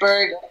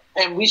Pittsburgh.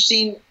 And we've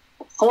seen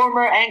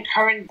former and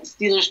current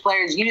Steelers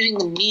players using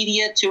the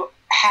media to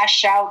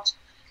hash out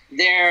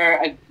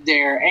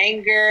their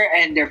anger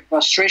and their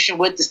frustration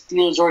with the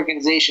Steelers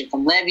organization.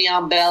 From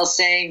Le'Veon Bell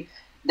saying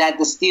that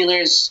the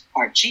Steelers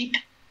are cheap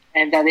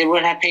and that they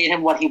wouldn't have paid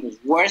him what he was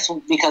worth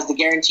because the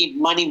guaranteed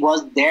money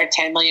was there,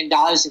 $10 million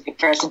in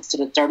comparison to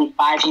the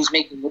 $35 he's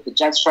making with the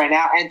Jets right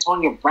now.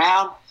 Antonio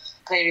Brown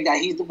claiming that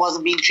he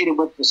wasn't being treated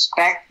with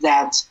respect,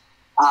 that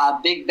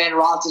Big Ben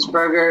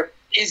Roethlisberger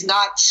is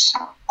not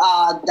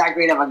that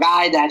great of a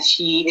guy, that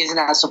he isn't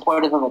as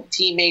supportive of a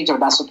teammate or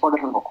that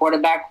supportive of a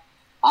quarterback,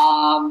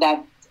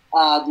 that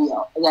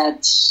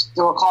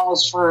there were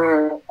calls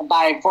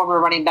by former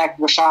running back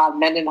Rashad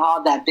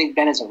Mendenhall that Big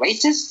Ben is a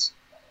racist.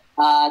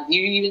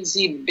 You even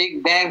see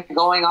Big Ben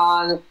going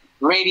on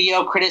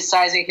radio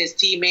criticizing his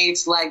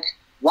teammates like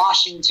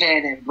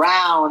Washington and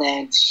Brown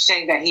and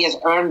saying that he has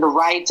earned the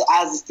right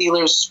as the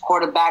Steelers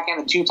quarterback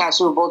and a 2-time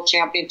Super Bowl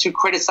champion to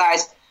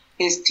criticize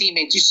his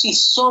teammates. You see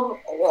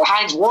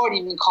Hines Ward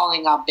even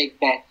calling out Big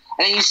Ben.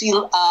 And then you see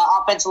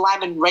offensive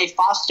lineman Ray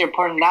Foster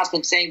put an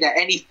announcement saying that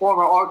any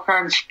former or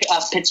current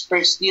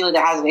Pittsburgh Steeler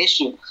that has an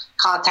issue,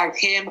 contact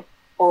him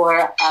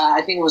or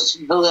I think it was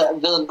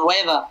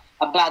Villanueva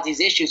about these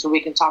issues so we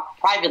can talk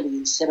privately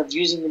instead of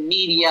using the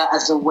media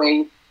as a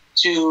way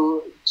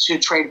to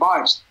trade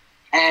bars.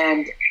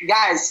 And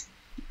guys,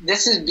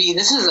 this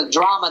is a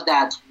drama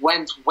that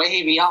went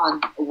way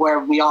beyond where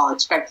we all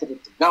expected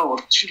it to go.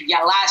 Yeah,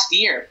 last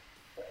year,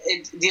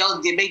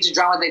 the major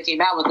drama that came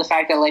out was the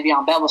fact that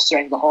Le'Veon Bell was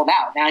threatening to hold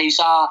out. Now you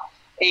saw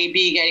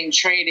AB getting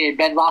traded,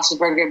 Ben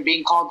Roethlisberger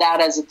being called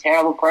out as a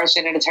terrible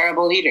person and a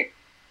terrible leader.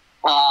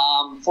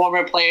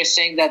 Former players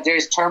saying that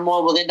there's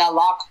turmoil within that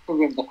locker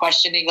room, the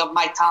questioning of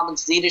Mike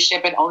Tomlin's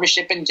leadership and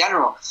ownership in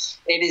general.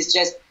 It is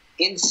just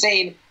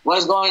insane what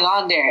is going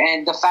on there.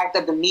 And the fact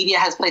that the media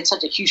has played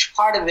such a huge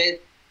part of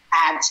it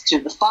adds to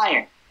the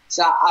fire.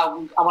 So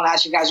I want to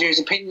ask you guys your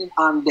opinion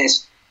on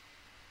this.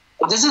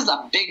 This is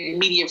a big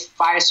media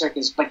fire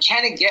circus, but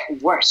can it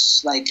get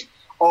worse?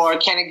 Or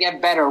can it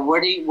get better?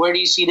 Where do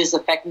you see this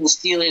affecting the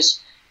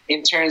Steelers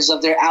in terms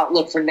of their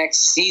outlook for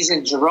next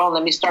season? Jerome,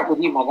 let me start with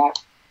you, my guy.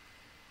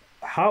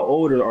 how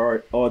old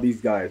are all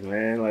these guys,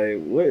 man?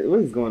 Like, what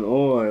is going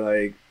on?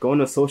 Like, going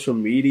to social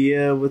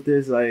media with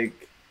this, like.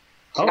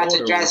 Got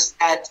to address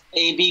that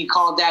AB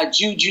called out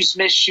Juju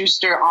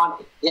Smith-Schuster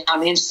on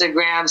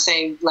Instagram,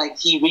 saying like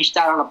he reached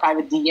out on a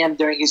private DM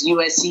during his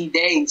USC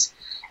days,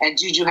 and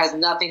Juju has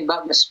nothing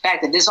but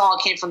respect. And this all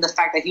came from the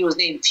fact that he was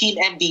named Team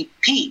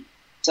MVP.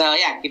 So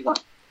yeah, keep going.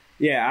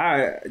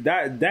 Yeah,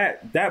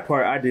 that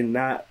part I did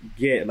not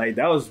get. Like,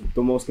 that was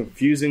the most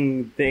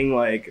confusing thing.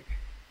 Like,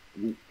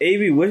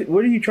 AB,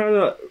 what are you trying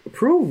to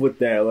prove with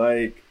that?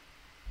 Like,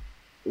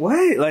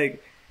 what?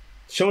 Like,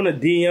 showing a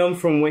DM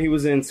from when he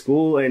was in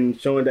school and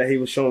showing that he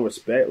was showing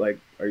respect. Like,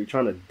 are you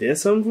trying to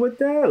diss him with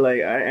that?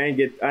 Like, I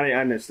didn't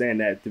understand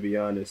that, to be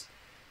honest.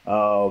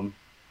 But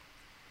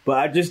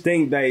I just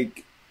think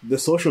like the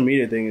social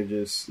media thing is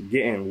just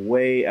getting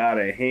way out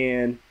of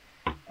hand.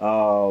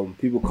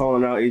 People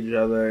calling out each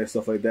other and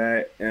stuff like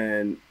that.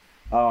 And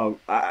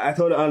I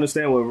totally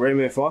understand what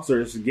Raymond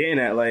Foster is getting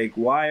at. Like,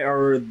 why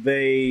are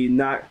they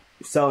not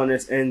selling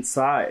this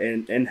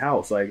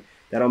in-house? Like,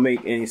 that don't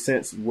make any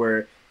sense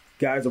where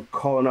guys are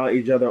calling out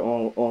each other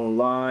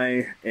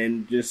online,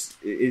 and it's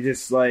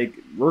just like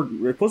we're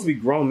supposed to be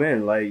grown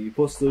men. Like, you're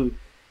supposed to,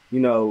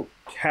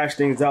 hash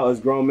things out as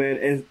grown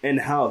men in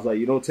house. Like,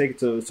 you don't take it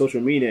to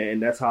social media,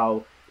 and that's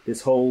how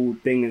this whole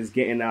thing is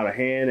getting out of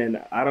hand.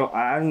 And I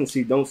don't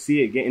see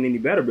it getting any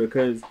better,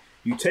 because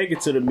you take it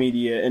to the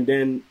media, and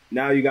then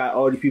now you got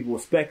all these people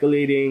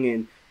speculating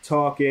and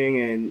talking,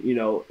 and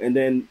and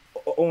then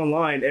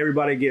online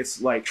everybody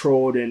gets like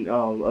trolled and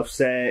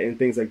upset and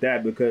things like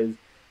that, because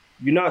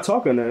you're not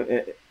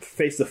talking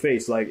face to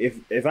face. Like,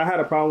 if I had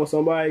a problem with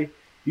somebody,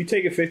 you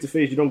take it face to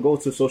face. You don't go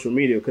to social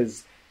media,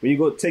 because when you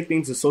go take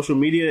things to social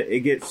media, it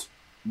gets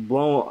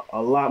blown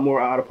a lot more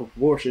out of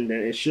proportion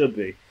than it should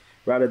be,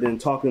 rather than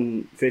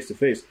talking face to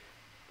face.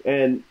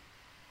 And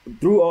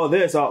through all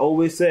this, I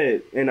always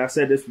said, and I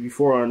said this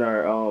before on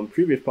our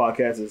previous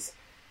podcast, is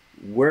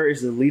where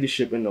is the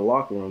leadership in the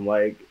locker room?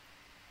 Like,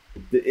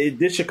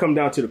 this should come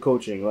down to the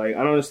coaching. Like, I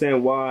don't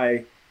understand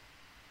why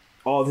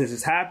all this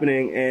is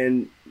happening,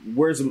 and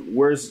where's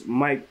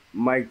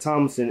Mike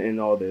Thompson in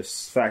all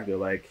this factor?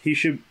 Like, he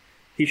should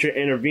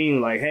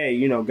intervene. Like, hey,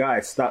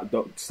 guys,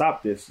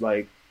 stop this.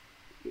 Like,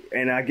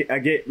 and I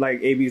get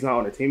like AB's not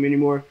on the team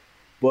anymore,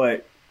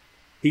 but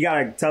he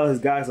gotta tell his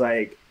guys,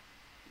 like,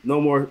 no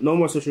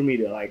more social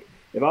media. Like,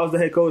 if I was the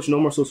head coach,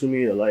 no more social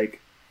media. Like,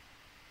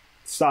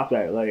 stop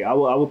that. Like, I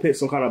will put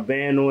some kind of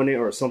ban on it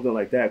or something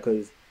like that,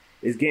 because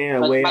it's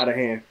getting way out of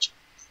hand.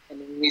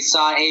 And we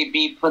saw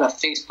AB put a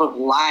Facebook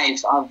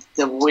Live of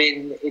the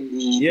win in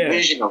the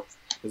divisional.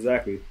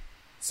 Exactly.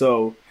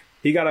 So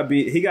he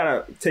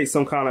gotta take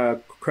some kind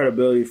of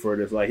credibility for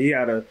this. Like, he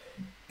gotta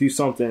do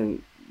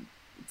something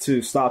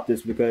to stop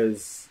this,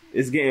 because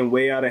it's getting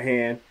way out of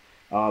hand.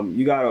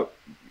 We gotta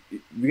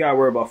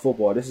worry about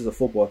football. This is a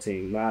football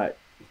team, not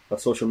a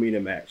social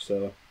media match.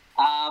 So.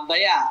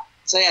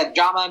 So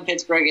drama in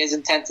Pittsburgh is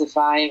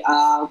intensifying.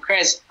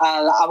 Chris,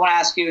 I want to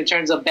ask you in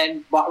terms of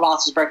Ben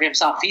Roethlisberger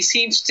himself. He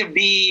seems to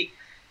be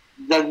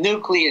the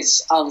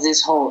nucleus of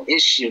this whole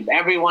issue.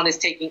 Everyone is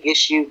taking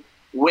issue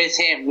with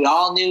him. We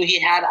all knew he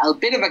had a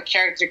bit of a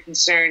character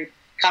concern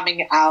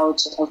coming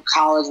out of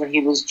college when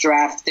he was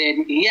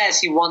drafted. Yes,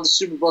 he won the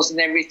Super Bowls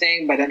and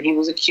everything, but then he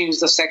was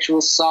accused of sexual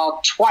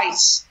assault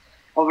twice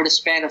over the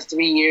span of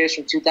 3 years,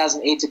 from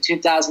 2008 to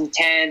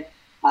 2010.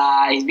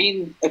 He's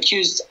being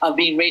accused of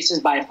being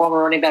racist by a former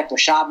running back,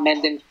 Rashad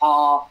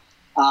Mendenhall.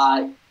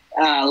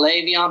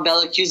 Le'Veon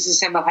Bell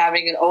accuses him of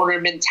having an owner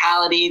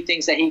mentality,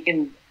 thinks that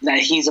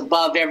he's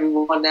above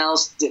everyone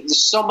else.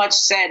 There's so much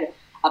said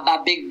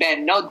about Big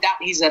Ben. No doubt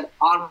he's an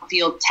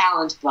on-field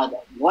talent,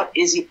 but what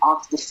is he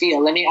off the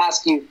field? Let me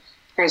ask you,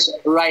 Chris,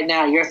 right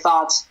now, your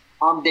thoughts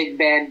on Big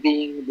Ben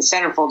being the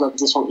centerfold of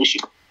this whole issue.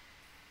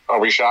 Are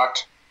we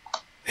shocked?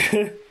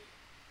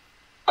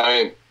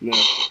 No.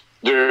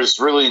 There's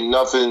really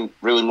nothing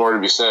really more to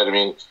be said. I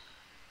mean,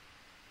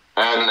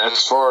 and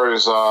as far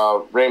as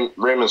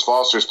Raymond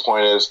Foster's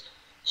point is,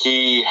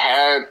 he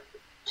had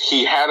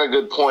a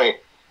good point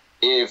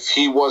if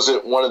he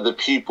wasn't one of the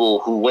people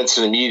who went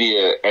to the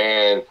media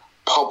and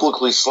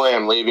publicly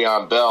slammed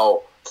Le'Veon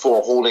Bell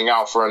for holding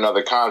out for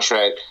another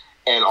contract,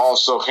 and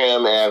also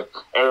him and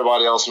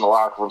everybody else in the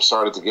locker room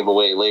started to give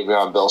away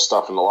Le'Veon Bell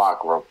stuff in the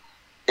locker room.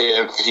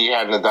 If he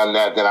hadn't have done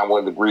that, then I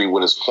wouldn't agree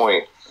with his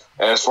point.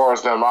 And as far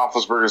as Ben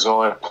Roethlisberger is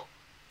going,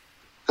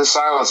 his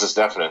silence is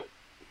definite,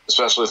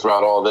 especially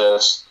throughout all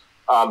this.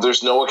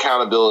 There's no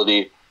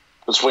accountability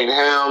between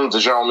him, the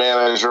general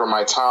manager,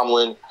 Mike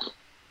Tomlin.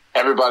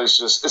 Everybody's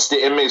it's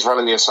the inmates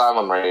running the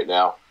asylum right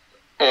now.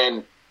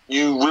 And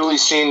you really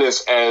seen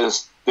this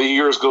as the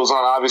years goes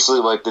on. Obviously,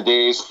 like the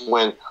days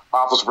when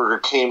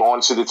Roethlisberger came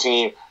onto the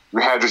team, you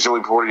had your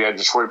Joey Porter, you had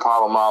your Troy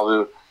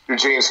Polamalu, your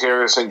James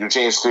Harrison, your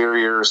James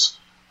Ferriers,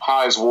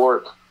 Hines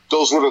Ward.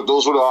 Those were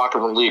the locker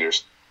room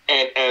leaders.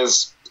 And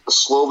as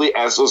slowly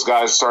as those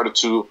guys started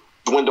to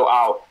dwindle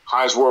out,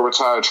 Hines Ward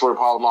retired, Troy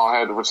Polamalu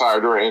had to retire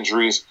during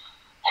injuries,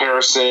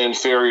 Harrison,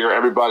 Ferrier,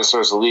 everybody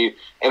starts to leave,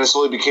 and it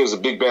slowly became the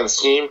Big Ben's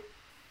team.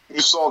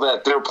 you saw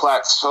that their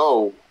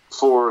plateau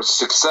for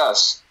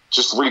success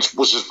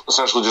was just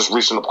essentially just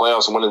reaching the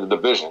playoffs and winning the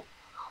division.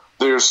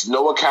 There's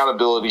no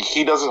accountability.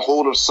 He doesn't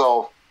hold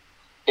himself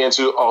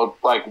into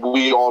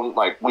we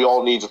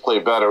all need to play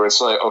better. It's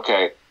like,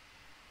 okay,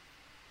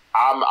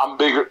 I'm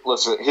bigger.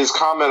 Listen, his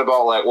comment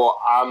about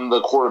I'm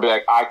the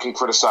quarterback, I can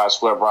criticize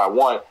whoever I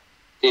want,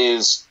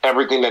 is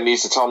everything that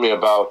needs to tell me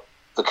about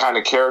the kind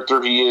of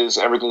character he is,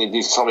 everything it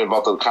needs to tell me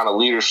about the kind of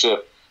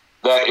leadership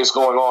that is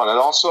going on, and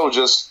also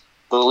just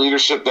the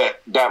leadership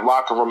that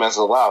locker room has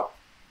allowed.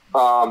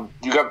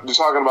 You're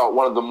talking about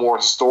one of the more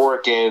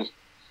historic and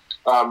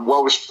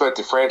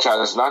well-respected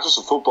franchises, not just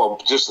in football,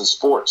 but just in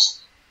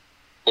sports.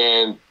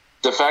 And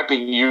the fact that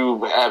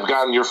you have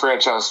gotten your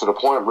franchise to the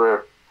point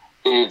where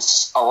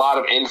it's a lot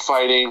of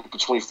infighting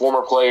between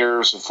former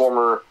players and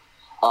former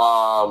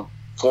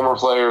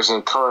players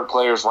and current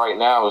players right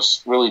now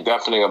is really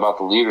deafening about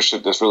the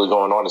leadership that's really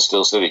going on in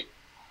Steel City.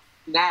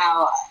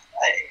 Now,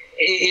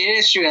 it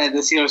is true that the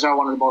Steelers are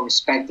one of the more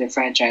respected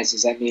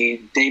franchises. I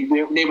mean, they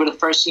were the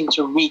first team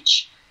to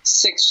reach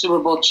 6 Super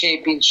Bowl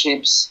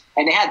championships,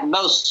 and they had the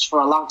most for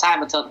a long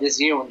time until this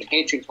year when the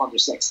Patriots won their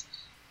 6th.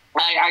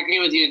 I agree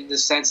with you in the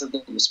sense of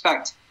the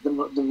respect. The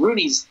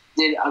Roonies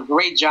did a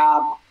great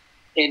job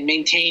in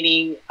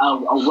maintaining a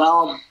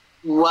well-run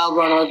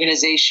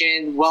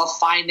organization,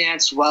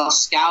 well-financed,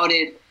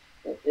 well-scouted.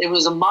 It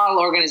was a model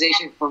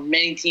organization for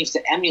many teams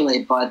to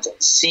emulate, but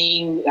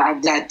seeing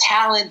that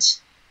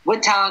talent,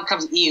 with talent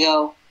comes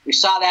ego. We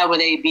saw that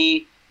with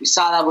AB. We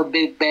saw that with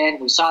Big Ben.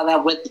 We saw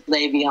that with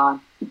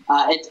Le'Veon.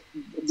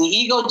 The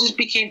ego just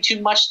became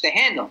too much to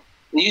handle.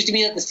 It used to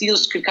be that the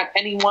Steelers could cut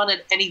anyone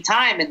at any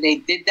time, and they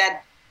did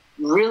that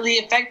really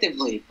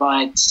effectively.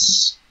 But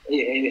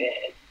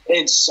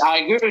I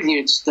agree with you.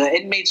 It's the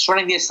inmates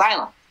running the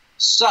asylum.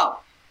 So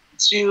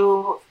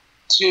to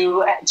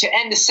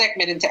end the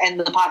segment and to end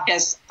the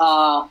podcast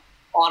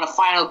on a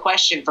final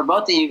question for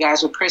both of you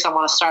guys, with Chris, I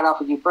want to start off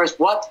with you first.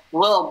 What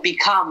will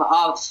become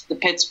of the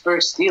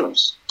Pittsburgh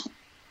Steelers?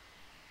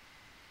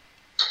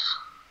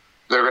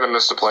 They're going to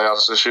miss the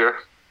playoffs this year.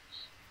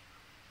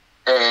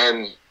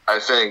 And I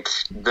think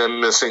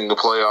them missing the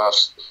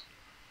playoffs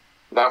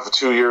not for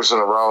 2 years in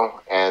a row,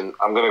 and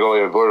I'm going to go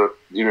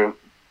even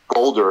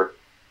bolder,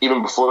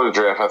 even before the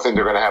draft, I think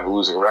they're going to have a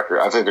losing record.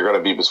 I think they're going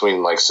to be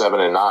between 7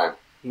 and 9.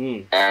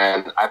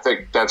 And I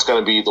think that's going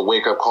to be the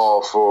wake-up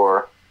call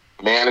for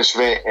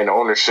management and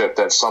ownership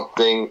that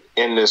something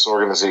in this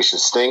organization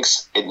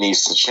stinks. It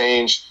needs to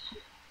change.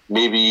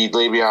 Maybe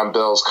Le'Veon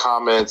Bell's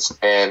comments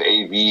and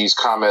AB's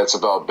comments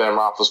about Ben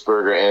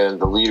Roethlisberger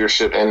and the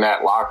leadership in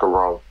that locker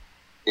room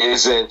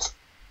isn't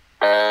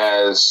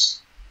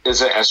as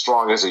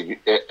strong as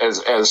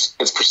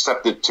it's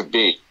perceived to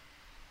be.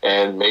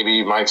 And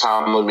maybe Mike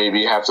Tomlin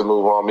maybe have to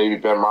move on. Maybe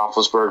Ben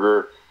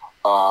Roethlisberger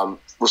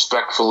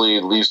respectfully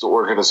leaves the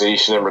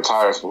organization and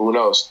retires. Who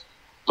knows?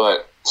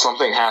 But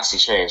something has to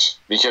change,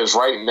 because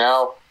right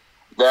now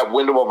that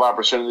window of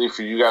opportunity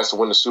for you guys to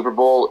win the Super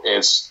Bowl,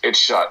 it's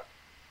shut.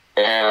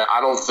 And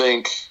I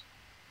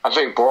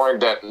think barring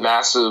that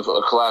massive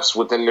collapse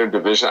within their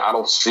division, I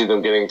don't see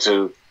them making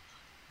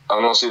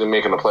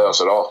the playoffs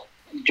at all.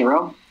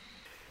 Jerome?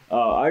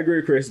 I agree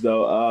with Chris,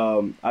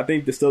 though. I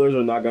think the Steelers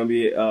are not going to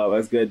be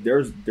as good.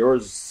 There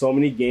was so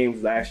many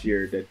games last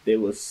year that they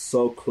were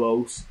so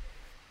close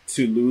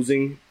to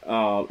losing,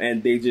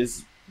 and they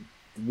just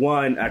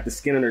won at the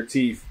skin of their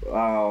teeth.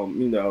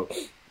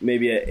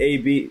 Maybe an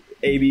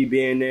AB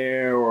being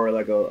there, or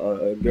a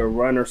good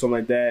run or something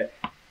like that,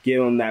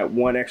 give them that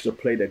one extra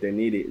play that they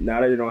needed.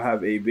 Now that they don't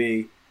have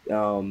AB,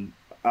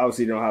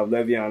 obviously they don't have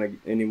Le'Veon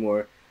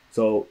anymore.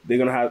 So they're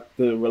going to have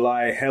to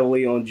rely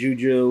heavily on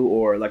Juju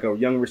or a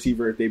young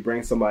receiver if they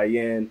bring somebody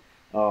in,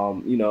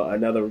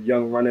 another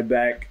young running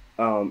back,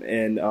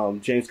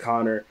 and James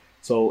Conner.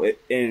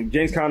 And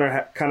James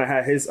Conner kind of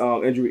had his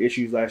injury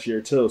issues last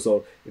year too.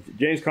 So if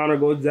James Conner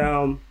goes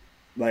down,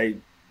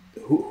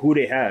 who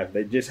they have?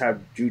 They just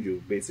have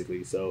Juju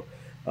basically. So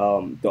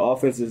the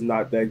offense is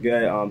not that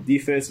good.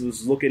 Defense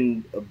was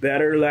looking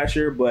better last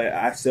year, but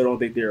I still don't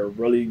think they're a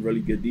really,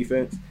 really good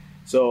defense.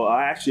 So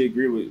I actually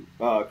agree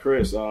with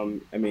Chris. I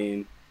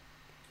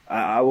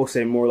will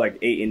say more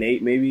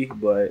 8-8 maybe,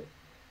 but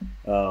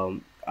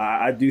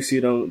I do see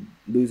them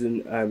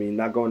losing.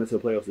 Not going into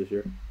the playoffs this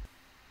year.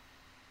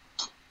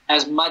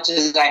 As much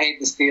as I hate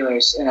the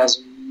Steelers, and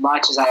as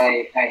much as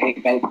I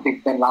hate Ben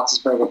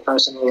Roethlisberger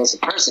personally as a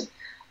person,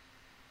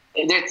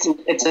 in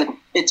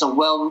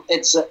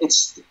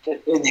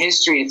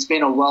history it's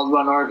been a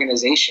well-run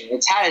organization.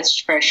 It's had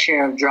its fair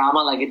share of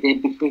drama, like it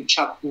did between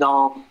Chuck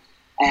Noll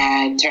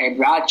and Terry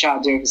Bradshaw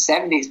during the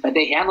 70s, but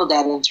they handled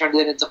that and turned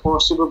it into 4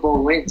 Super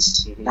Bowl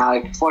wins. Mm-hmm. Now,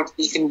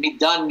 unfortunately, it can be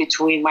done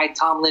between Mike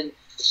Tomlin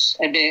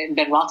and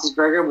Ben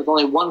Roethlisberger with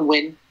only 1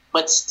 win,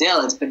 but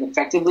still, it's been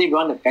effectively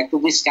run,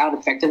 effectively scouted,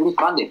 effectively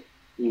funded.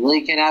 You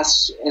really can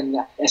ask, and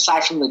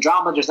aside from the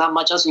drama, there's not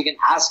much else you can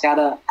ask out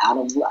of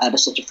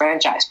such a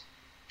franchise.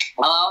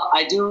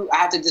 I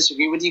have to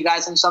disagree with you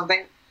guys on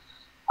something.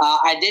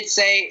 I did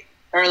say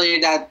earlier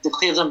that the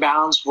Cleveland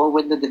Browns will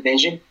win the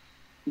division.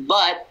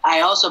 But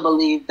I also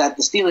believe that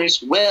the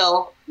Steelers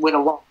will win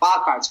a wild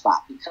card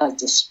spot because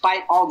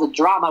despite all the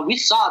drama, we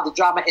saw the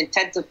drama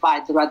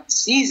intensify throughout the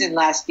season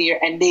last year,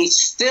 and they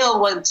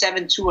still went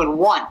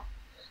 7-2-1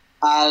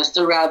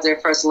 throughout their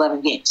first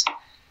 11 games.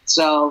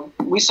 So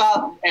we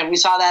saw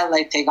that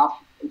like take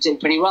off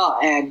pretty well,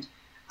 and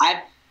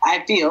I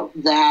feel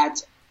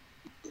that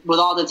with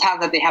all the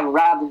talent that they have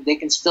around them, they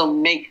can still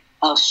make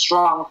a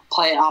strong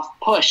playoff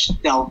push.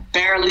 They'll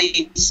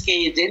barely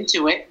skate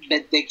into it,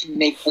 but they can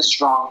make a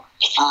strong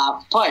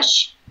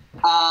push.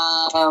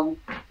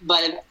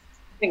 But if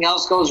anything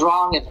else goes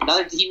wrong, if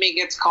another teammate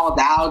gets called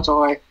out,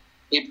 or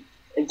if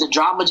the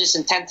drama just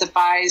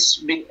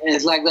intensifies,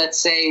 like let's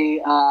say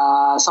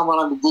someone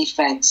on the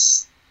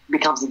defense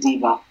becomes a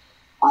diva,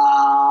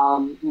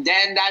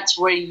 then that's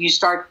where you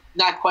start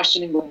not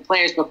questioning the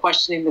players, but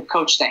questioning the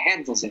coach that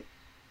handles it.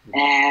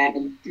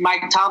 And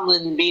Mike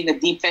Tomlin being a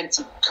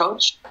defensive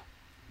coach,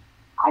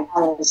 I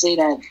gotta say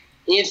that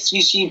if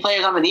you see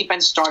players on the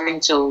defense starting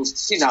to,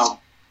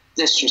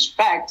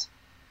 disrespect,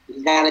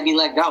 he's gotta be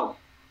let go.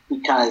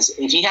 Because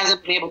if he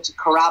hasn't been able to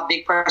corral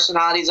big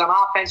personalities on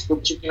offense,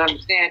 which you can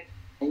understand,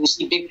 and you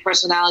see big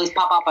personalities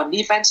pop up on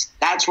defense,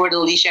 that's where the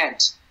leash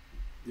ends.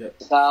 Yep.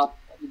 So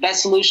the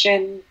best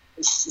solution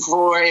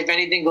for if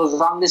anything goes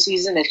wrong this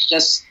season is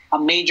just a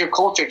major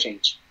culture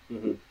change.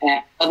 Mm-hmm.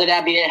 And whether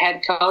that be a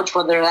head coach,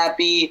 whether that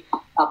be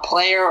a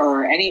player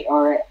or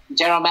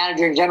general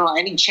manager in general,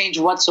 any change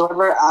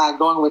whatsoever,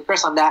 going with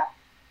Chris on that,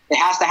 it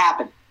has to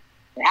happen.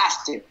 It has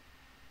to.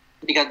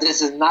 Because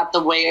this is not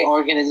the way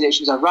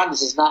organizations are run.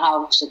 This is not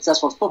how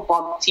successful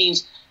football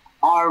teams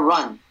are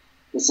run.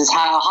 This is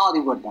how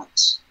Hollywood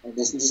runs. And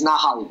this is not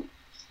Hollywood.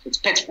 It's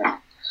Pittsburgh.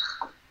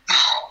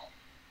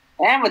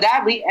 And with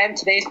that, we end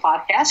today's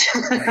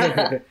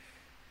podcast.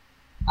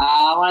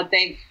 I want to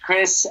thank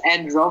Chris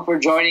and Jerome for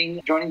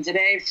joining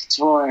today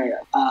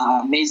for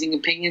amazing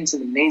opinions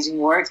and amazing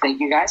work. Thank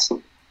you, guys.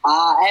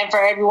 And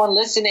for everyone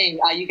listening,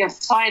 you can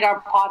find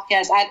our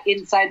podcast at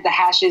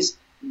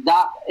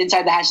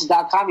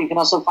InsideTheHashes.com. You can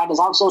also find us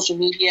on social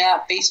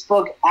media,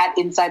 Facebook at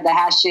Inside the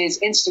Hashes,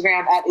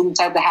 Instagram at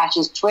Inside the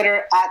Hashes,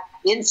 Twitter at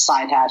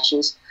Inside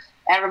Hashes.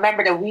 And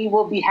remember that we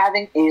will be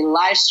having a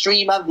live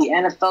stream of the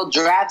NFL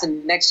Draft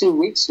in the next 2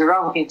 weeks.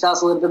 Jerome, can you tell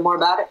us a little bit more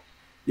about it?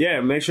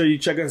 Yeah, make sure you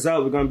check us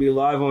out. We're going to be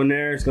live on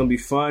there. It's going to be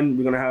fun.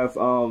 We're going to have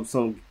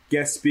some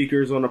guest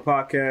speakers on the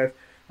podcast,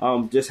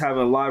 just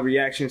having live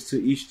reactions to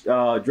each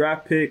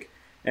draft pick.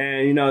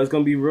 And, it's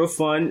going to be real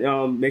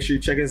fun. Make sure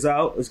you check us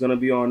out. It's going to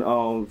be on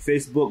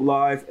Facebook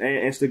Live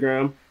and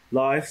Instagram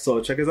Live.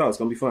 So check us out. It's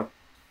going to be fun.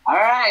 All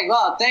right.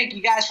 Well, thank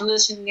you guys for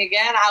listening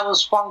again. I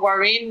was Juan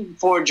Guarin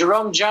for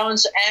Jerome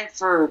Jones and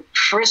for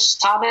Chris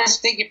Thomas.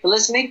 Thank you for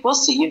listening. We'll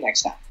see you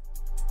next time.